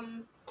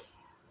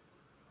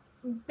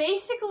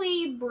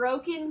 basically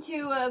broke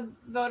into a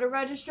voter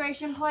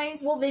registration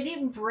place. Well, they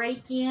didn't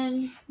break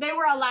in. They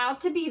were allowed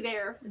to be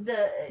there.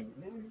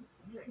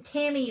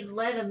 Tammy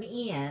let them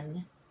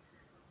in.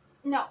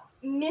 No,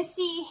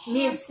 Misty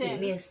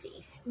Hampton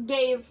Misty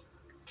gave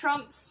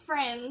Trump's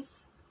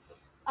friends,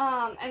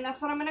 and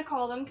that's what I'm going to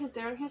call them because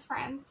they're his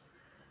friends,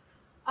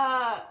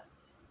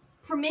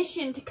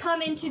 permission to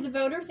come into the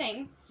voter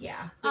thing.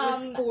 Yeah, it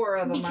was 4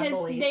 of them, I because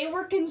believe. they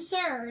were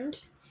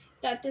concerned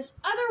that this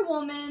other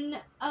woman,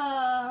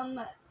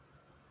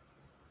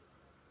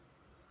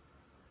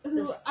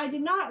 who I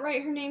did not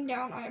write her name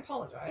down, I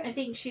apologize. I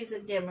think she's a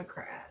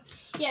Democrat.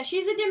 Yeah,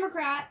 she's a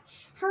Democrat.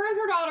 Her and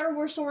her daughter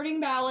were sorting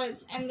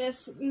ballots, and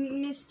this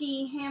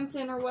Misty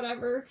Hampton or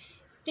whatever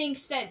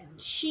thinks that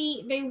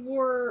they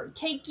were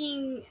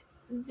taking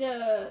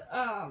the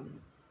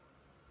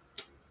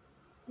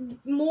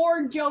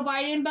more Joe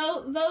Biden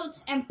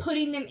votes and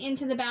putting them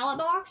into the ballot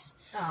box.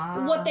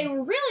 What they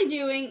were really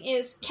doing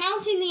is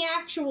counting the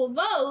actual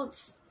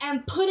votes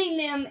and putting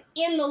them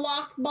in the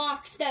locked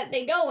box that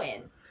they go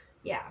in.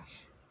 Yeah.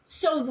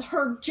 So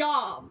her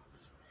job.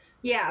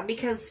 Yeah,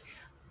 because,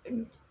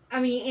 I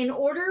mean, in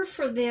order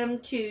for them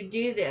to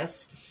do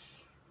this,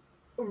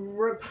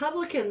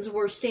 Republicans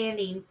were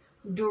standing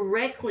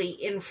directly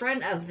in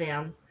front of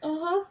them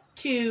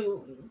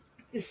to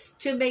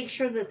make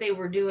sure that they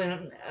were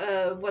doing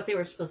what they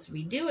were supposed to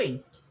be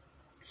doing.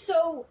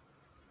 So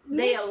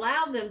they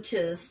allowed them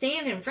to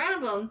stand in front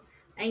of them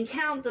and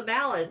count the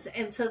ballots,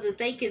 and so that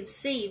they could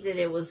see that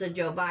it was a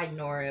Joe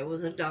Biden or it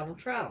was a Donald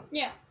Trump.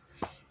 Yeah.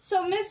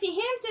 So Misty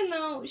Hampton,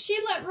 though, she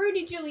let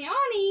Rudy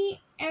Giuliani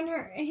and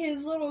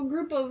his little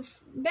group of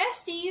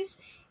besties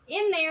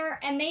in there,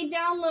 and they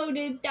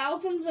downloaded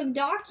thousands of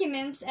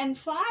documents and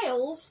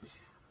files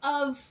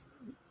of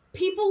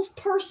people's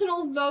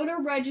personal voter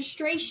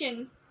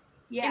registration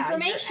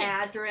information. Your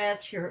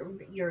address,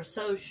 your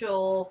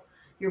social,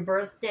 your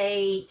birth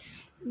date.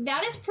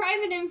 That is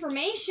private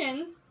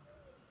information.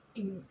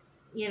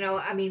 You know,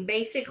 I mean,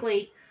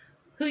 basically,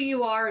 who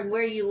you are and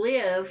where you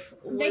live.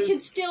 They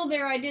could steal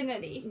their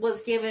identity.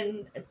 Was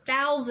given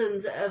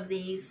thousands of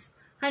these,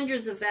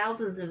 hundreds of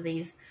thousands of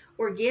these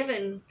were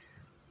given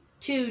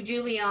to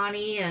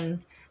Giuliani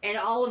and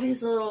all of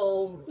his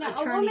little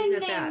attorneys. A woman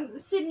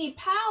named Sidney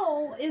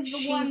Powell is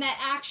the one that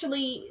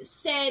actually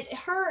said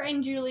her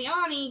and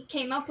Giuliani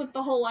came up with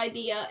the whole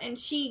idea, and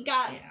she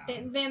got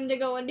them to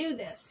go and do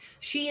this.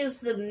 She is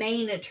the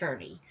main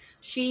attorney.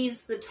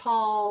 She's the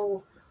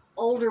tall,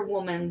 older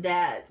woman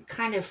that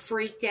kind of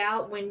freaked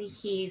out when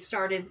he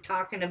started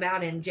talking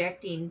about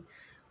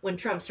when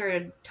Trump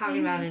started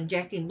talking about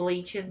injecting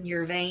bleach in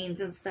your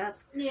veins and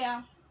stuff.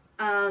 Yeah.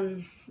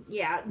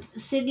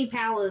 Sidney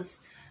Powell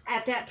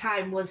at that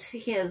time was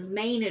his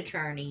main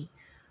attorney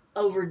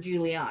over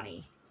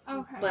Giuliani.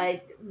 Okay.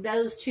 But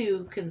those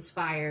two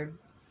conspired.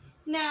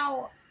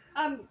 Now,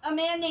 a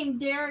man named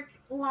Derek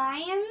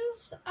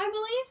Lyons, I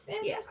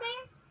believe is his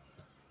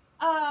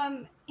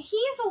name.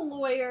 He's a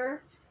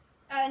lawyer,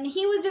 and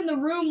he was in the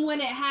room when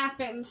it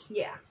happened.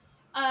 Yeah.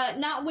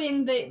 Not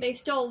when they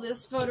stole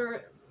this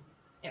voter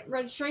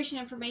registration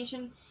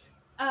information,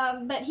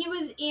 but he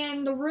was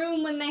in the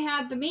room when they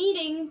had the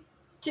meeting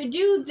to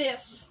do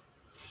this.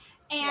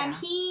 And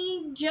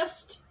he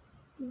just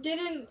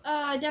did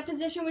a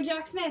deposition with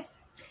Jack Smith.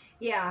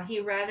 Yeah, he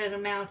ratted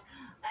him out.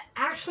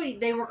 Actually,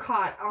 they were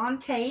caught on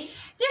tape.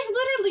 There's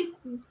literally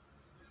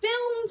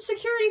filmed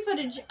security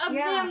footage of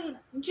them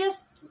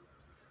just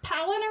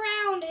palling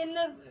around in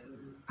the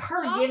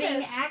office.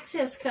 Giving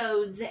access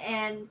codes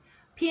and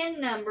PIN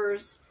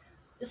numbers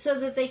so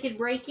that they could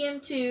break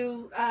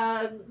into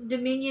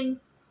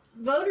Dominion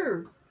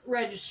voter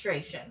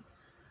registration.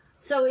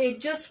 So it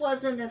just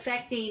wasn't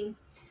affecting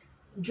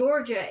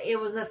Georgia, it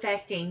was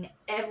affecting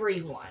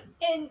everyone.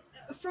 And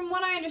from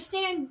what I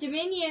understand,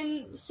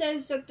 Dominion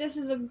says that this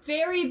is a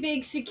very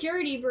big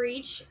security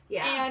breach.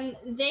 Yeah. And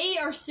they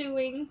are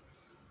suing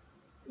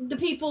the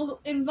people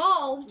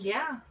involved.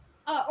 Yeah.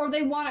 Or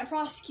they want it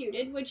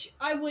prosecuted, which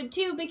I would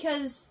too,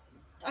 because,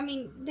 I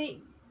mean, they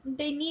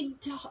need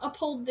to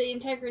uphold the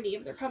integrity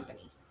of their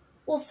company.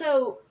 Well,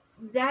 so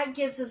that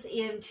gets us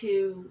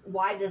into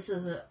why this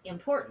is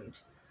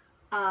important.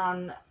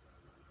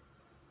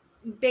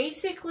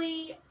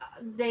 Basically,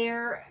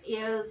 there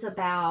is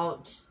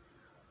about,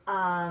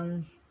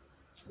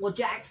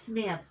 Jack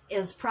Smith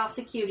is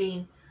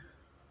prosecuting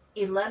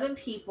 11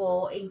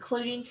 people,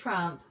 including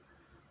Trump.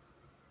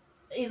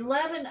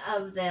 11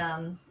 of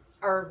them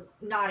are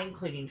not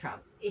including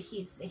Trump.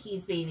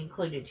 He's being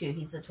included too.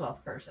 He's the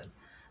 12th person.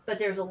 but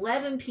there's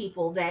 11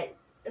 people that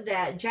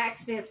Jack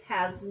Smith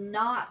has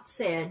not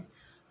said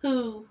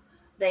who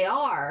they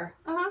are,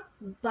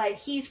 but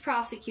he's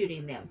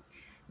prosecuting them.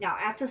 Now,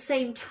 at the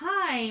same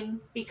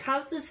time,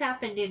 because this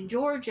happened in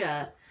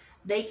Georgia,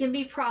 they can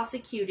be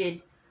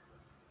prosecuted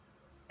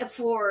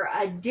for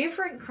a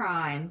different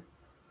crime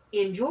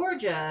in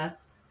Georgia,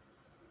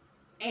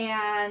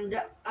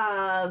 and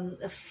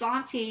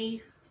Fonte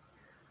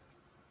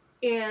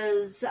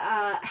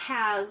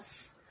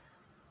has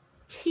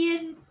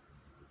 10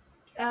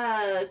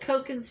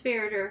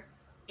 co-conspirator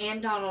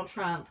and Donald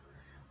Trump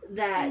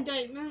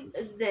indictments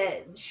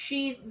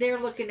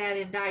they're looking at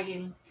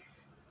indicting.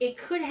 It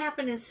could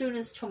happen as soon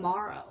as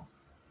tomorrow.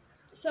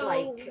 So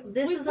like,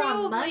 this is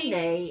on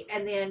Monday,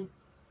 and then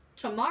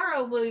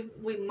tomorrow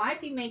we might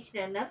be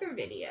making another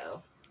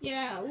video.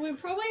 Yeah, we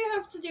probably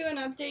have to do an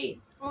update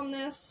on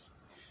this.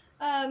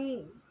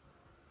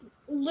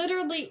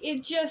 Literally,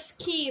 it just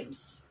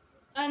keeps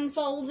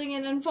unfolding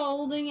and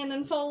unfolding and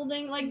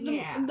unfolding. Like,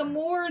 the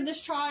more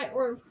this trial,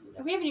 or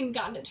we haven't even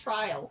gotten to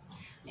trial.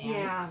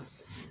 Yeah.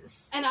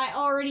 And I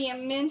already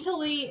am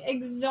mentally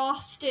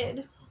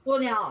exhausted. Well,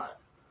 now,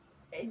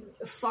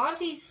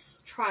 Fonte's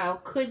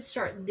trial could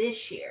start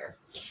this year.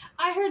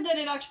 I heard that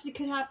it actually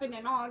could happen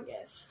in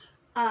August.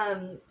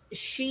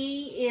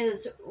 She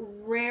is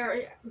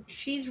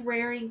she's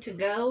raring to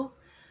go.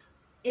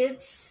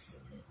 It's,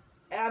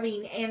 I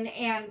mean, and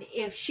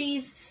if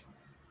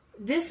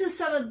this is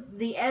some of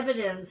the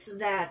evidence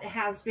that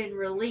has been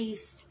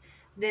released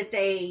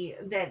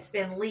that's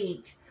been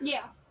leaked.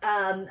 Yeah.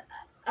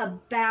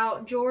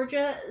 About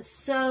Georgia.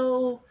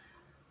 So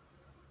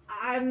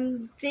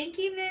I'm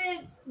thinking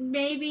that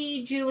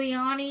maybe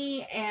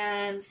Giuliani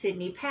and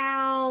Sidney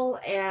Powell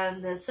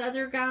and this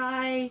other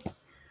guy,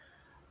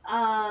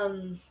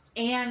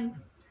 and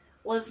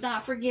let's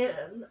not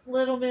forget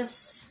Little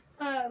Miss,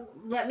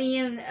 let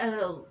you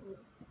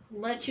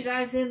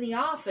guys in the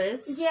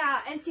office. Yeah,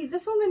 and see,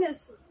 this woman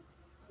is,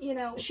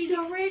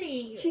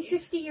 she's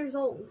 60 years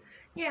old.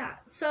 Yeah,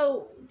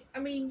 so, I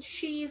mean,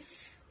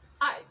 she's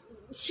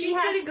She's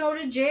going to go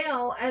to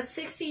jail at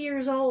 60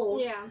 years old.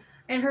 Yeah.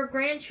 And her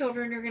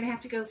grandchildren are going to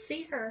have to go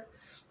see her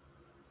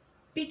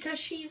because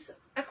she's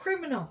a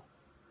criminal.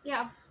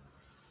 Yeah.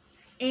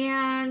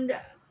 And,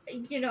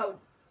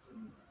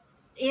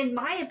 in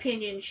my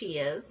opinion, she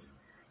is.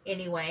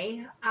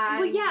 Anyway.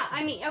 Well, yeah,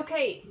 I mean,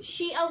 okay,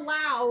 she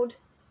allowed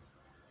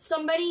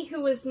somebody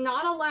who was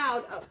not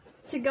allowed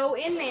to go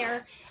in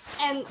there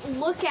and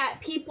look at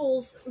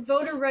people's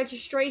voter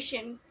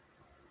registration.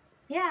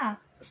 Yeah.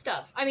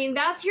 Stuff. I mean,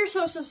 that's your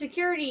social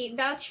security.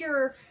 That's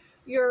your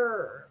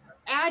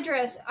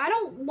address. I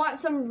don't want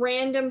some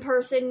random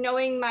person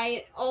knowing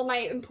all my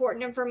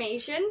important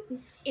information.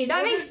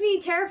 That makes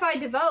me terrified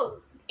to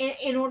vote.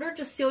 In order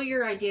to steal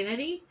your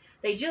identity,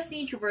 they just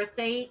need your birth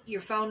date,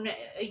 your phone,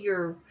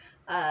 your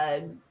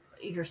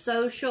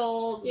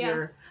social,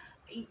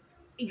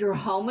 your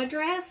home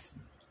address.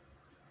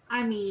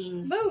 I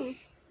mean, boom.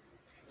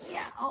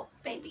 Yeah. Oh,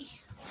 baby.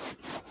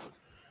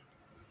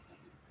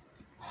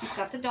 We've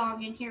got the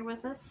dog in here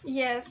with us.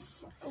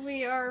 Yes,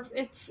 we are.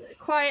 It's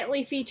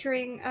quietly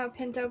featuring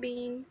Pinto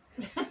Bean.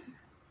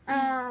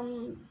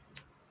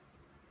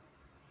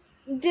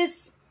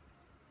 This.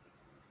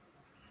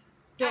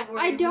 Don't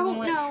worry, I don't we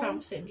won't know. Let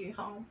Trump send you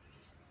home.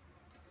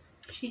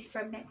 She's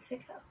from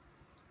Mexico.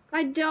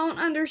 I don't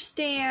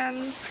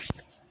understand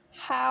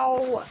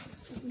how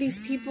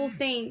these people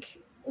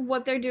think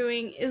what they're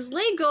doing is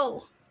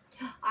legal.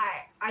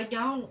 I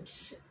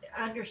don't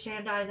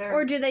understand either.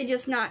 Or do they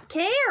just not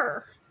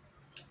care?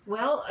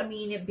 Well, I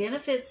mean, it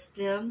benefits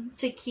them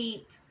to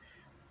keep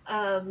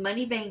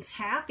money banks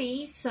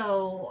happy.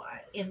 So,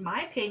 in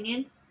my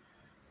opinion,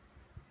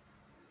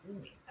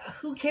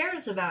 who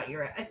cares about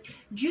your...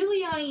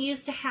 Giuliani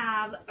used to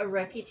have a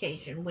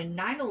reputation. When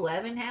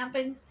 9/11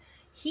 happened,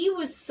 he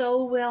was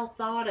so well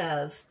thought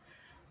of,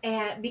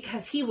 and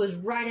because he was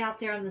right out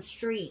there on the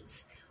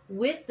streets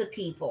with the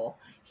people.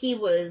 He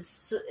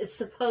was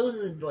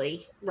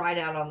supposedly right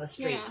out on the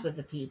streets with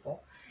the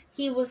people.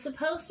 He was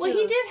supposed to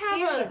he did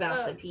have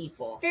about the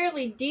people.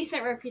 Fairly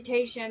decent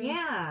reputation.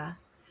 Yeah.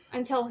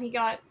 Until he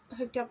got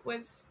hooked up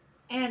with...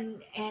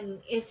 And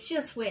it's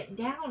just went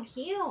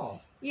downhill.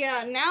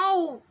 Yeah,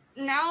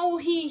 now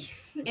he...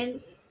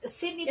 And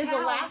Sidney is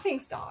Powell... a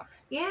laughingstock.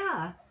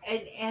 Yeah.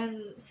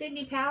 And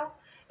Sidney Powell,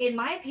 in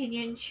my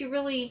opinion, she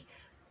really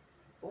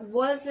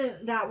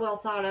wasn't that well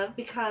thought of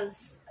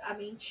because, I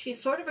mean,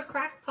 she's sort of a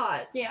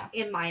crackpot. Yeah.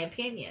 In my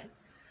opinion.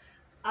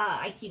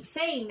 I keep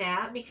saying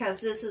that because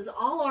this is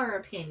all our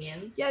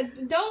opinions. Yeah,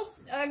 don't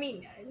sue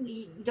me.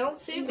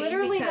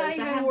 Literally not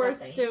even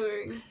worth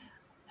suing.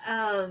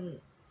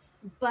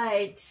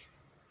 But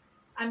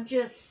I'm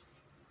just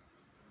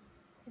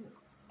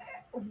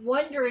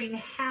wondering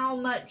how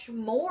much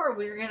more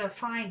we're going to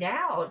find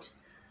out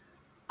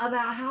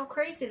about how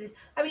crazy it is.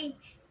 I mean,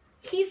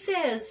 he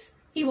says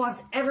he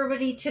wants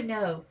everybody to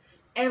know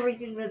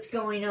everything that's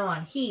going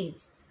on.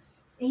 He's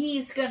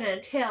going to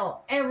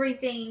tell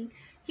everything.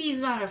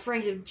 He's not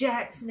afraid of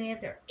Jack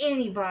Smith or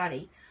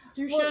anybody.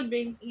 You Well, should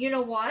be. You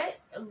know what?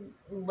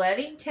 Let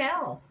him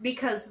tell.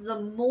 Because the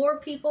more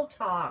people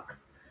talk,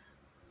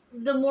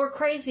 the more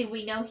crazy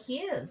we know he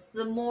is.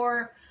 The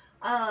more,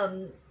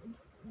 the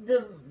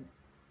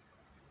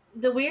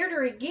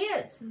weirder it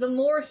gets. The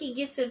more he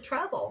gets in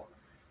trouble.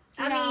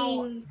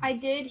 I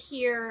did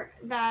hear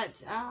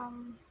that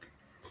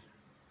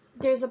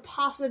there's a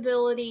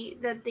possibility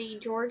that the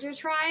Georgia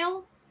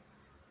trial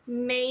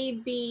may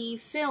be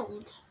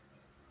filmed.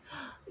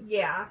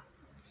 Yeah.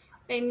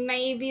 They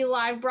may be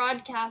live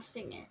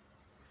broadcasting it.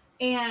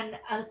 And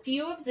a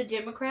few of the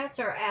Democrats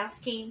are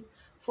asking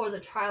for the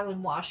trial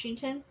in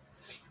Washington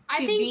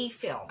to be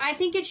filmed. I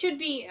think it should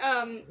be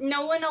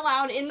no one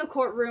allowed in the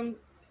courtroom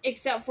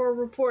except for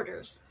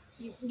reporters.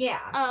 Yeah.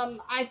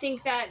 I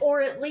think that...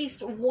 Or at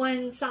least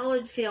one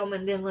solid film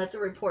and then let the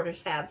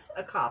reporters have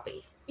a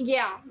copy.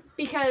 Yeah,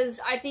 because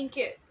I think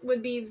it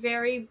would be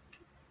very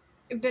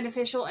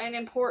beneficial and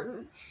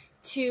important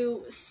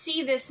to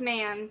see this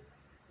man.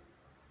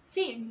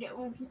 See,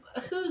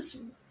 who's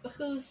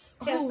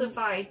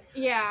testified?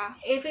 Yeah.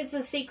 If it's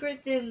a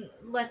secret, then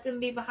let them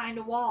be behind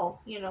a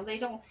wall. They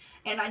don't...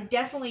 And I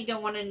definitely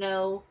don't want to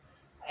know,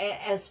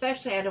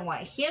 especially I don't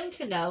want him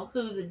to know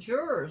who the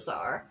jurors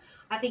are.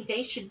 I think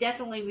they should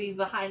definitely be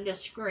behind a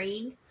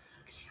screen.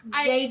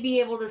 They'd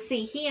be able to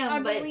see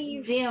him, but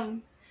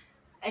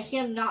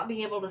him not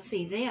be able to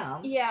see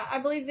them. Yeah, I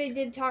believe they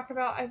did talk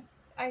about,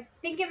 I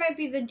think it might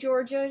be the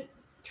Georgia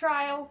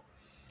trial.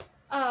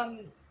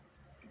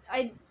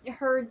 I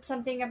heard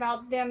something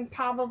about them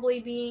probably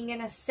being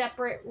in a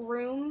separate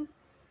room.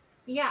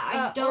 Yeah,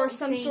 I don't or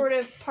some sort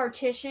of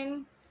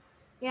partition.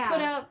 Yeah.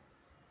 Put up.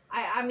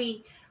 I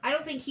mean, I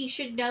don't think he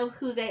should know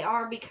who they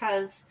are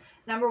because,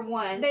 number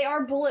one... They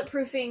are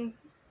bulletproofing.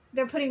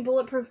 They're putting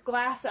bulletproof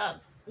glass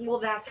up. Well,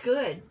 that's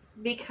good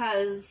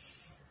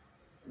because...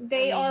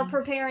 They are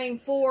preparing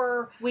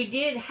for... We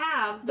did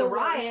have the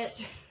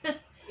riot.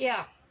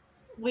 Yeah.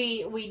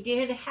 We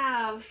did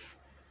have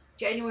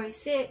January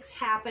 6th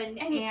happen,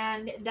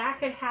 and that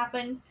could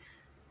happen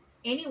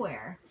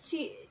anywhere.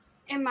 See,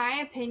 in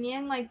my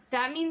opinion,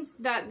 that means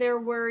that they're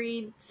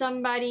worried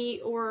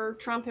somebody or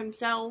Trump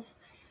himself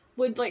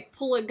would,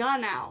 pull a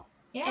gun out.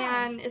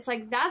 Yeah. And it's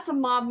that's a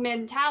mob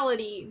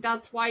mentality.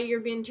 That's why you're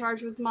being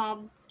charged with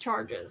mob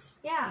charges.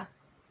 Yeah.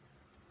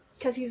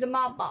 Because he's a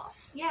mob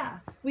boss. Yeah.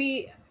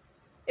 We,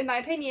 in my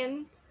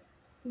opinion,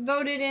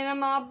 voted in a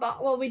mob boss.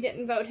 Well, we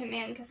didn't vote him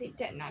in because he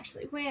didn't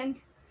actually win.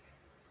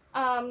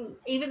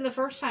 Even the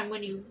first time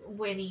when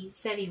he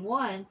said he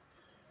won,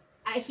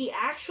 he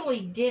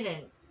actually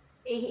didn't.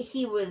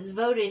 He was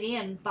voted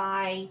in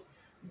by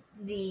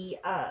the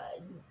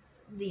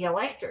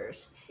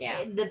electors.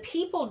 Yeah. The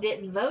people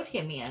didn't vote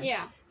him in.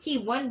 Yeah. He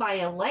won by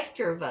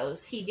elector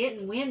votes. He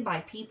didn't win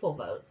by people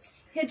votes.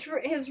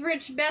 His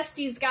rich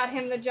besties got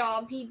him the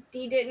job. He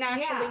didn't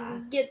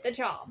actually get the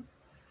job.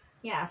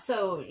 Yeah,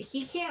 so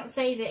he can't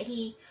say that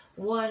he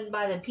won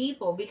by the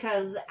people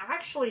because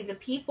actually the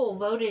people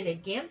voted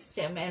against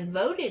him and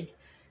voted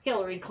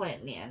Hillary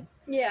Clinton in.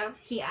 Yeah.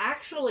 He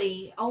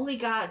actually only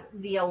got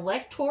the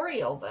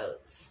electoral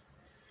votes.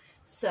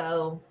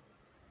 So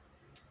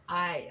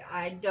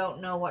I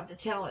don't know what to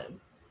tell him.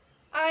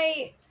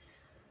 I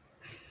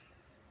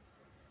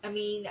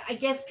mean, I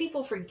guess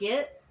people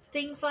forget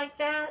things like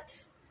that,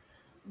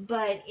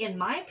 but in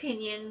my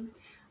opinion,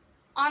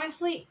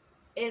 honestly,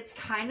 it's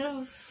kind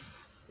of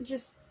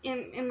just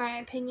in my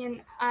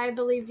opinion, I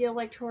believe the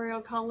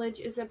Electoral College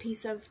is a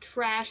piece of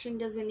trash and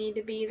doesn't need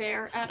to be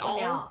there at all.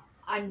 Now,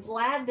 I'm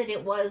glad that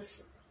it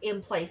was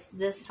in place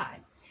this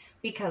time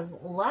because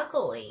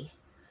luckily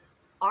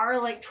our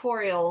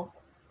electoral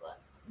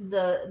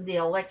the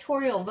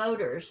electoral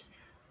voters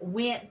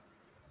went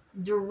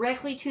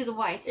directly to the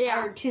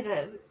or to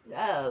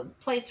the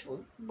place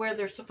where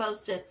they're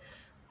supposed to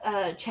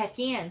check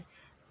in,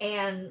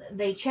 and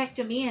they checked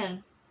them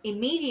in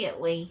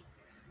immediately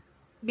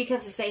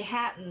because if they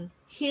hadn't,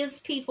 his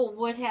people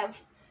would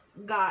have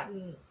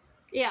gotten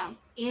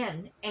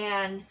in,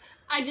 and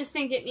I just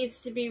think it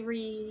needs to be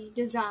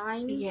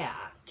redesigned. Yeah.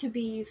 To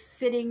be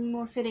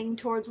more fitting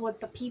towards what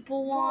the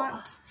people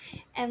want,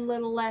 and a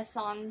little less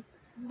on.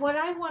 What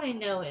I want to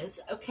know is,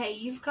 okay,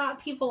 you've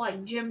got people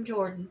like Jim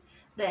Jordan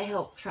that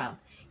helped Trump.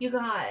 You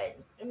got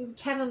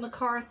Kevin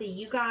McCarthy.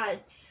 You got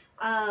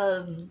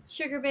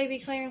Sugar Baby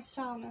Clarence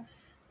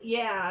Thomas.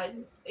 Yeah,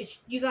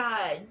 you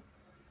got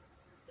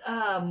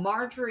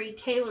Marjorie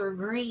Taylor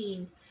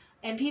Greene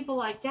and people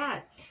like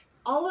that.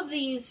 All of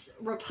these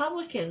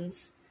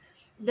Republicans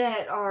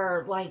that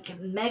are like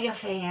mega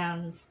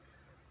fans,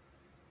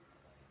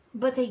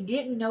 but they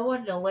didn't know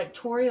what an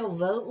electoral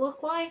vote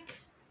looked like.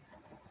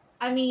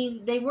 I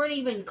mean, they weren't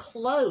even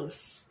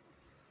close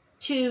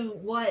to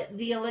what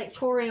the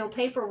electoral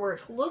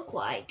paperwork looked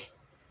like.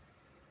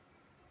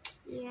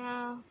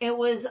 Yeah. It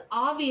was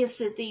obvious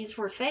that these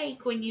were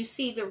fake when you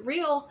see the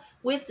real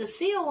with the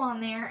seal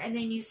on there, and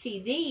then you see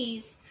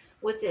these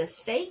with this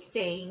fake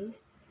thing.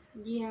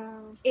 Yeah.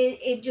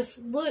 It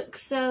just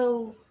looks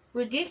so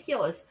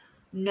ridiculous.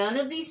 None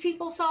of these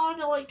people saw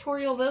an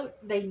electoral vote.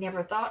 They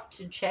never thought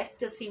to check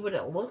to see what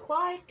it looked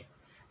like.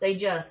 They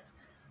just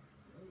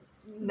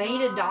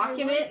made a Why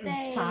document would and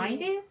they?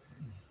 signed it?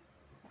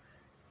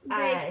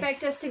 They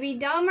expect us to be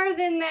dumber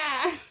than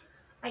that.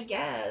 I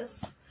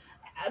guess.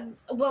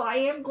 Well, I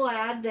am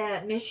glad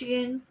that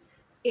Michigan,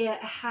 it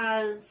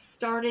has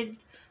started,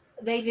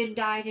 they've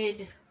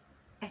indicted,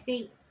 I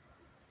think,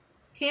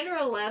 10 or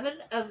 11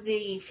 of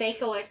the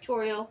fake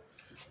electoral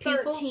It's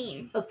people.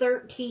 13.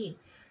 13.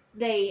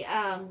 They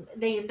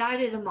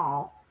indicted them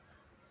all.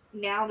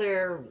 Now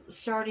they're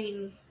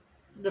starting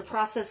the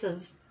process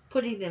of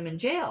putting them in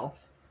jail.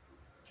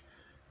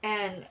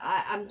 And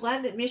I'm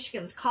glad that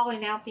Michigan's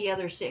calling out the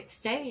other 6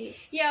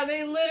 states. Yeah,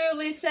 they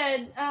literally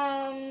said,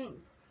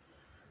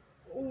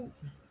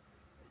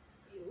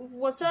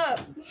 what's up?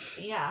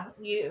 Yeah,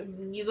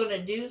 you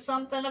gonna do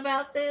something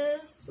about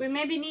this? We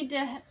maybe need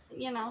to,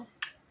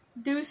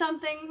 do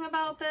something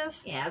about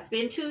this. Yeah, it's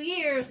been 2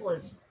 years.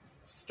 Let's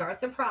start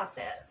the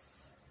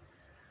process.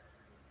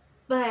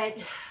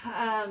 But,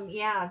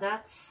 yeah,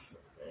 that's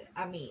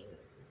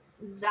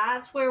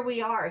where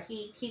we are.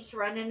 He keeps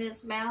running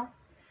his mouth.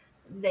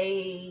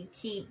 They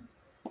keep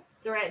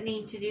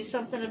threatening to do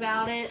something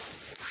about it.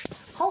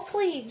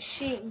 Hopefully,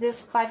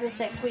 by this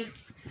next week,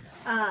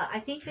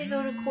 I think they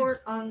go to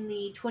court on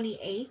the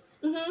 28th.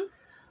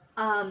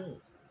 Mm-hmm.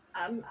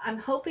 I'm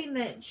hoping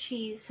that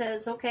she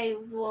says, okay,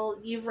 well,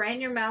 you've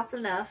ran your mouth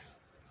enough.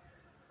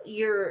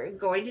 You're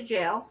going to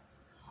jail.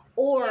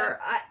 Or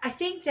I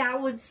think that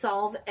would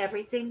solve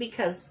everything,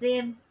 because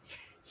then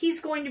he's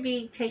going to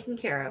be taken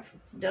care of.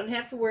 Don't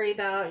have to worry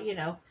about,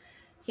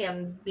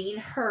 him being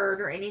hurt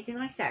or anything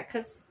like that.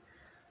 Because,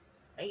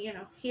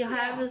 he'll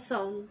have his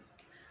own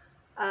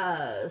cell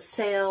and all that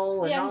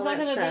stuff. Yeah, he's not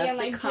going to be in,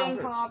 like,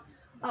 comfort. gym pop.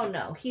 Oh,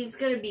 no. He's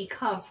going to be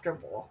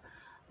comfortable.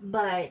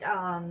 But,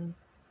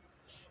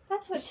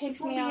 that's what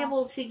takes me be off.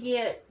 able to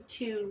get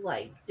to,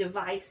 like,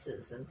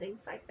 devices and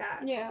things like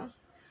that. Yeah.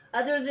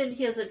 Other than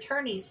his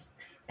attorneys,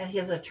 and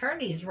his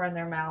attorneys run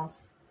their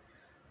mouths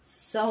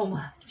so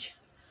much.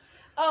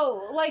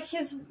 Oh, like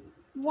his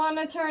one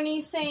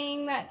attorney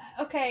saying that,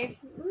 okay,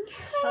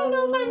 I don't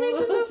know if I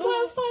mentioned this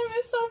last time,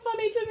 it's so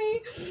funny to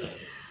me.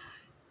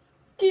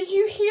 Did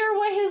you hear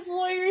what his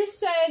lawyer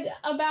said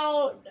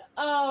about,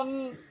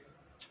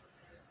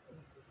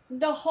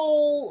 the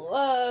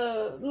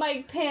whole,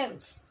 Mike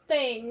Pence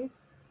thing?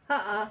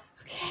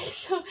 Okay,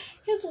 so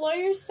his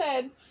lawyer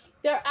said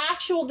their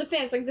actual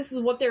defense, like this is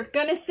what they're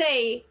gonna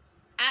say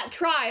at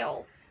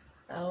trial.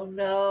 Oh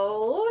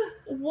no.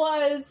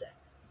 Was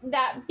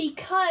that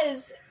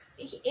because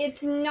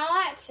it's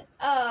not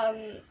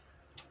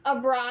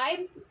a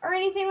bribe or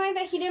anything like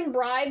that. He didn't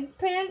bribe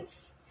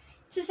Pence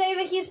to say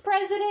that he's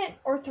president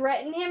or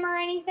threaten him or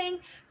anything,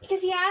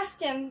 because he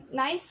asked him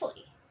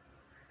nicely.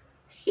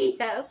 He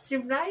asked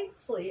him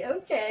nicely,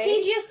 okay.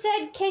 He just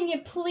said, can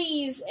you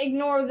please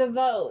ignore the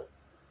vote?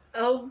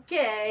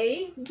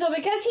 Okay. So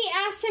because he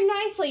asked him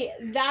nicely,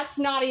 that's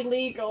not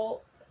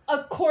illegal,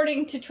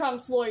 according to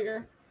Trump's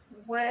lawyer.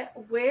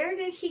 Where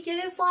did he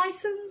get his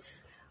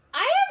license? I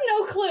have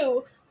no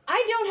clue.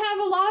 I don't have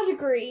a law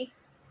degree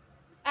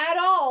at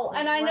all,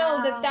 and I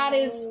know that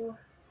is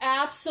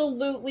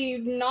absolutely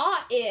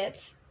not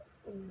it.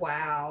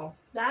 Wow,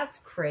 that's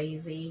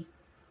crazy.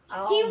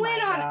 Oh, he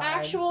went on God.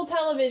 actual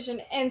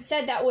television and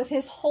said that with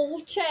his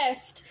whole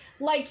chest,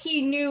 like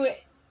he knew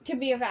it to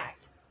be a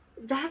fact.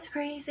 That's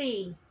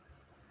crazy.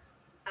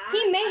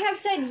 He may have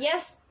said,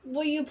 yes,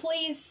 will you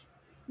please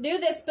do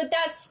this, but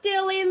that's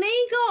still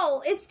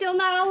illegal. It's still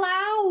not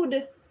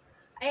allowed.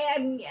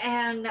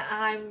 And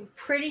I'm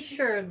pretty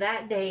sure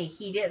that day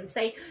he didn't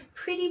say,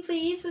 pretty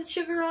please with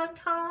sugar on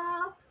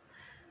top.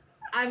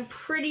 I'm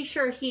pretty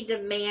sure he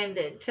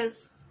demanded,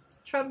 because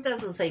Trump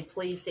doesn't say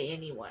please to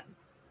anyone.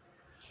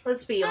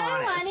 Let's be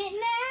honest. I want it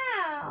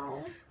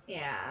now.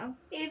 Yeah.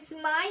 It's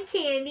my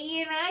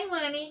candy and I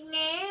want it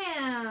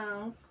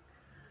now.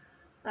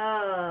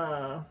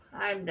 Oh,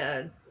 I'm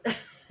done.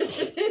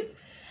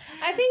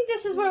 I think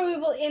this is where we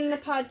will end the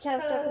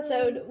podcast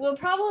episode. We'll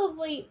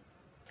probably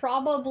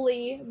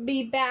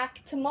be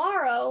back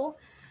tomorrow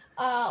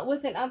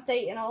with an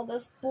update and all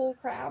this bull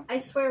crap. I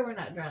swear we're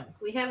not drunk.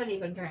 We haven't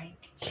even drank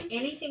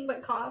anything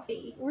but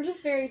coffee. We're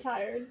just very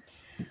tired.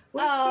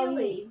 We're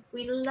silly.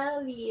 We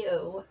love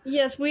you.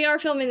 Yes, we are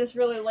filming this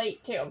really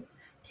late too.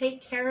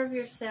 Take care of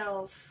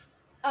yourself.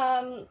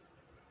 Don't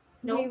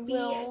be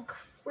a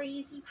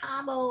crazy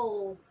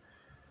pabo.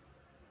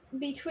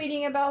 Be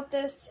tweeting about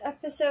this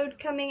episode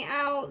coming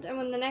out and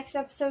when the next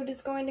episode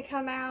is going to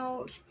come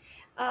out.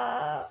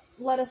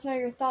 Let us know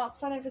your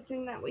thoughts on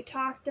everything that we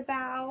talked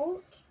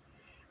about.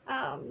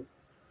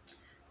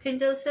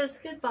 Pinto says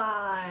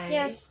goodbye.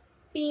 Yes,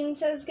 Bean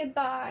says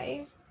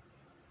goodbye.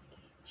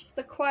 She's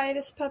the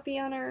quietest puppy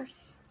on earth.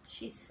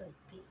 She's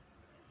sleepy.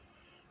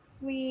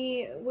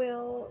 We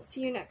will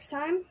see you next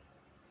time.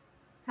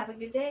 Have a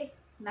good day.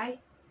 Night.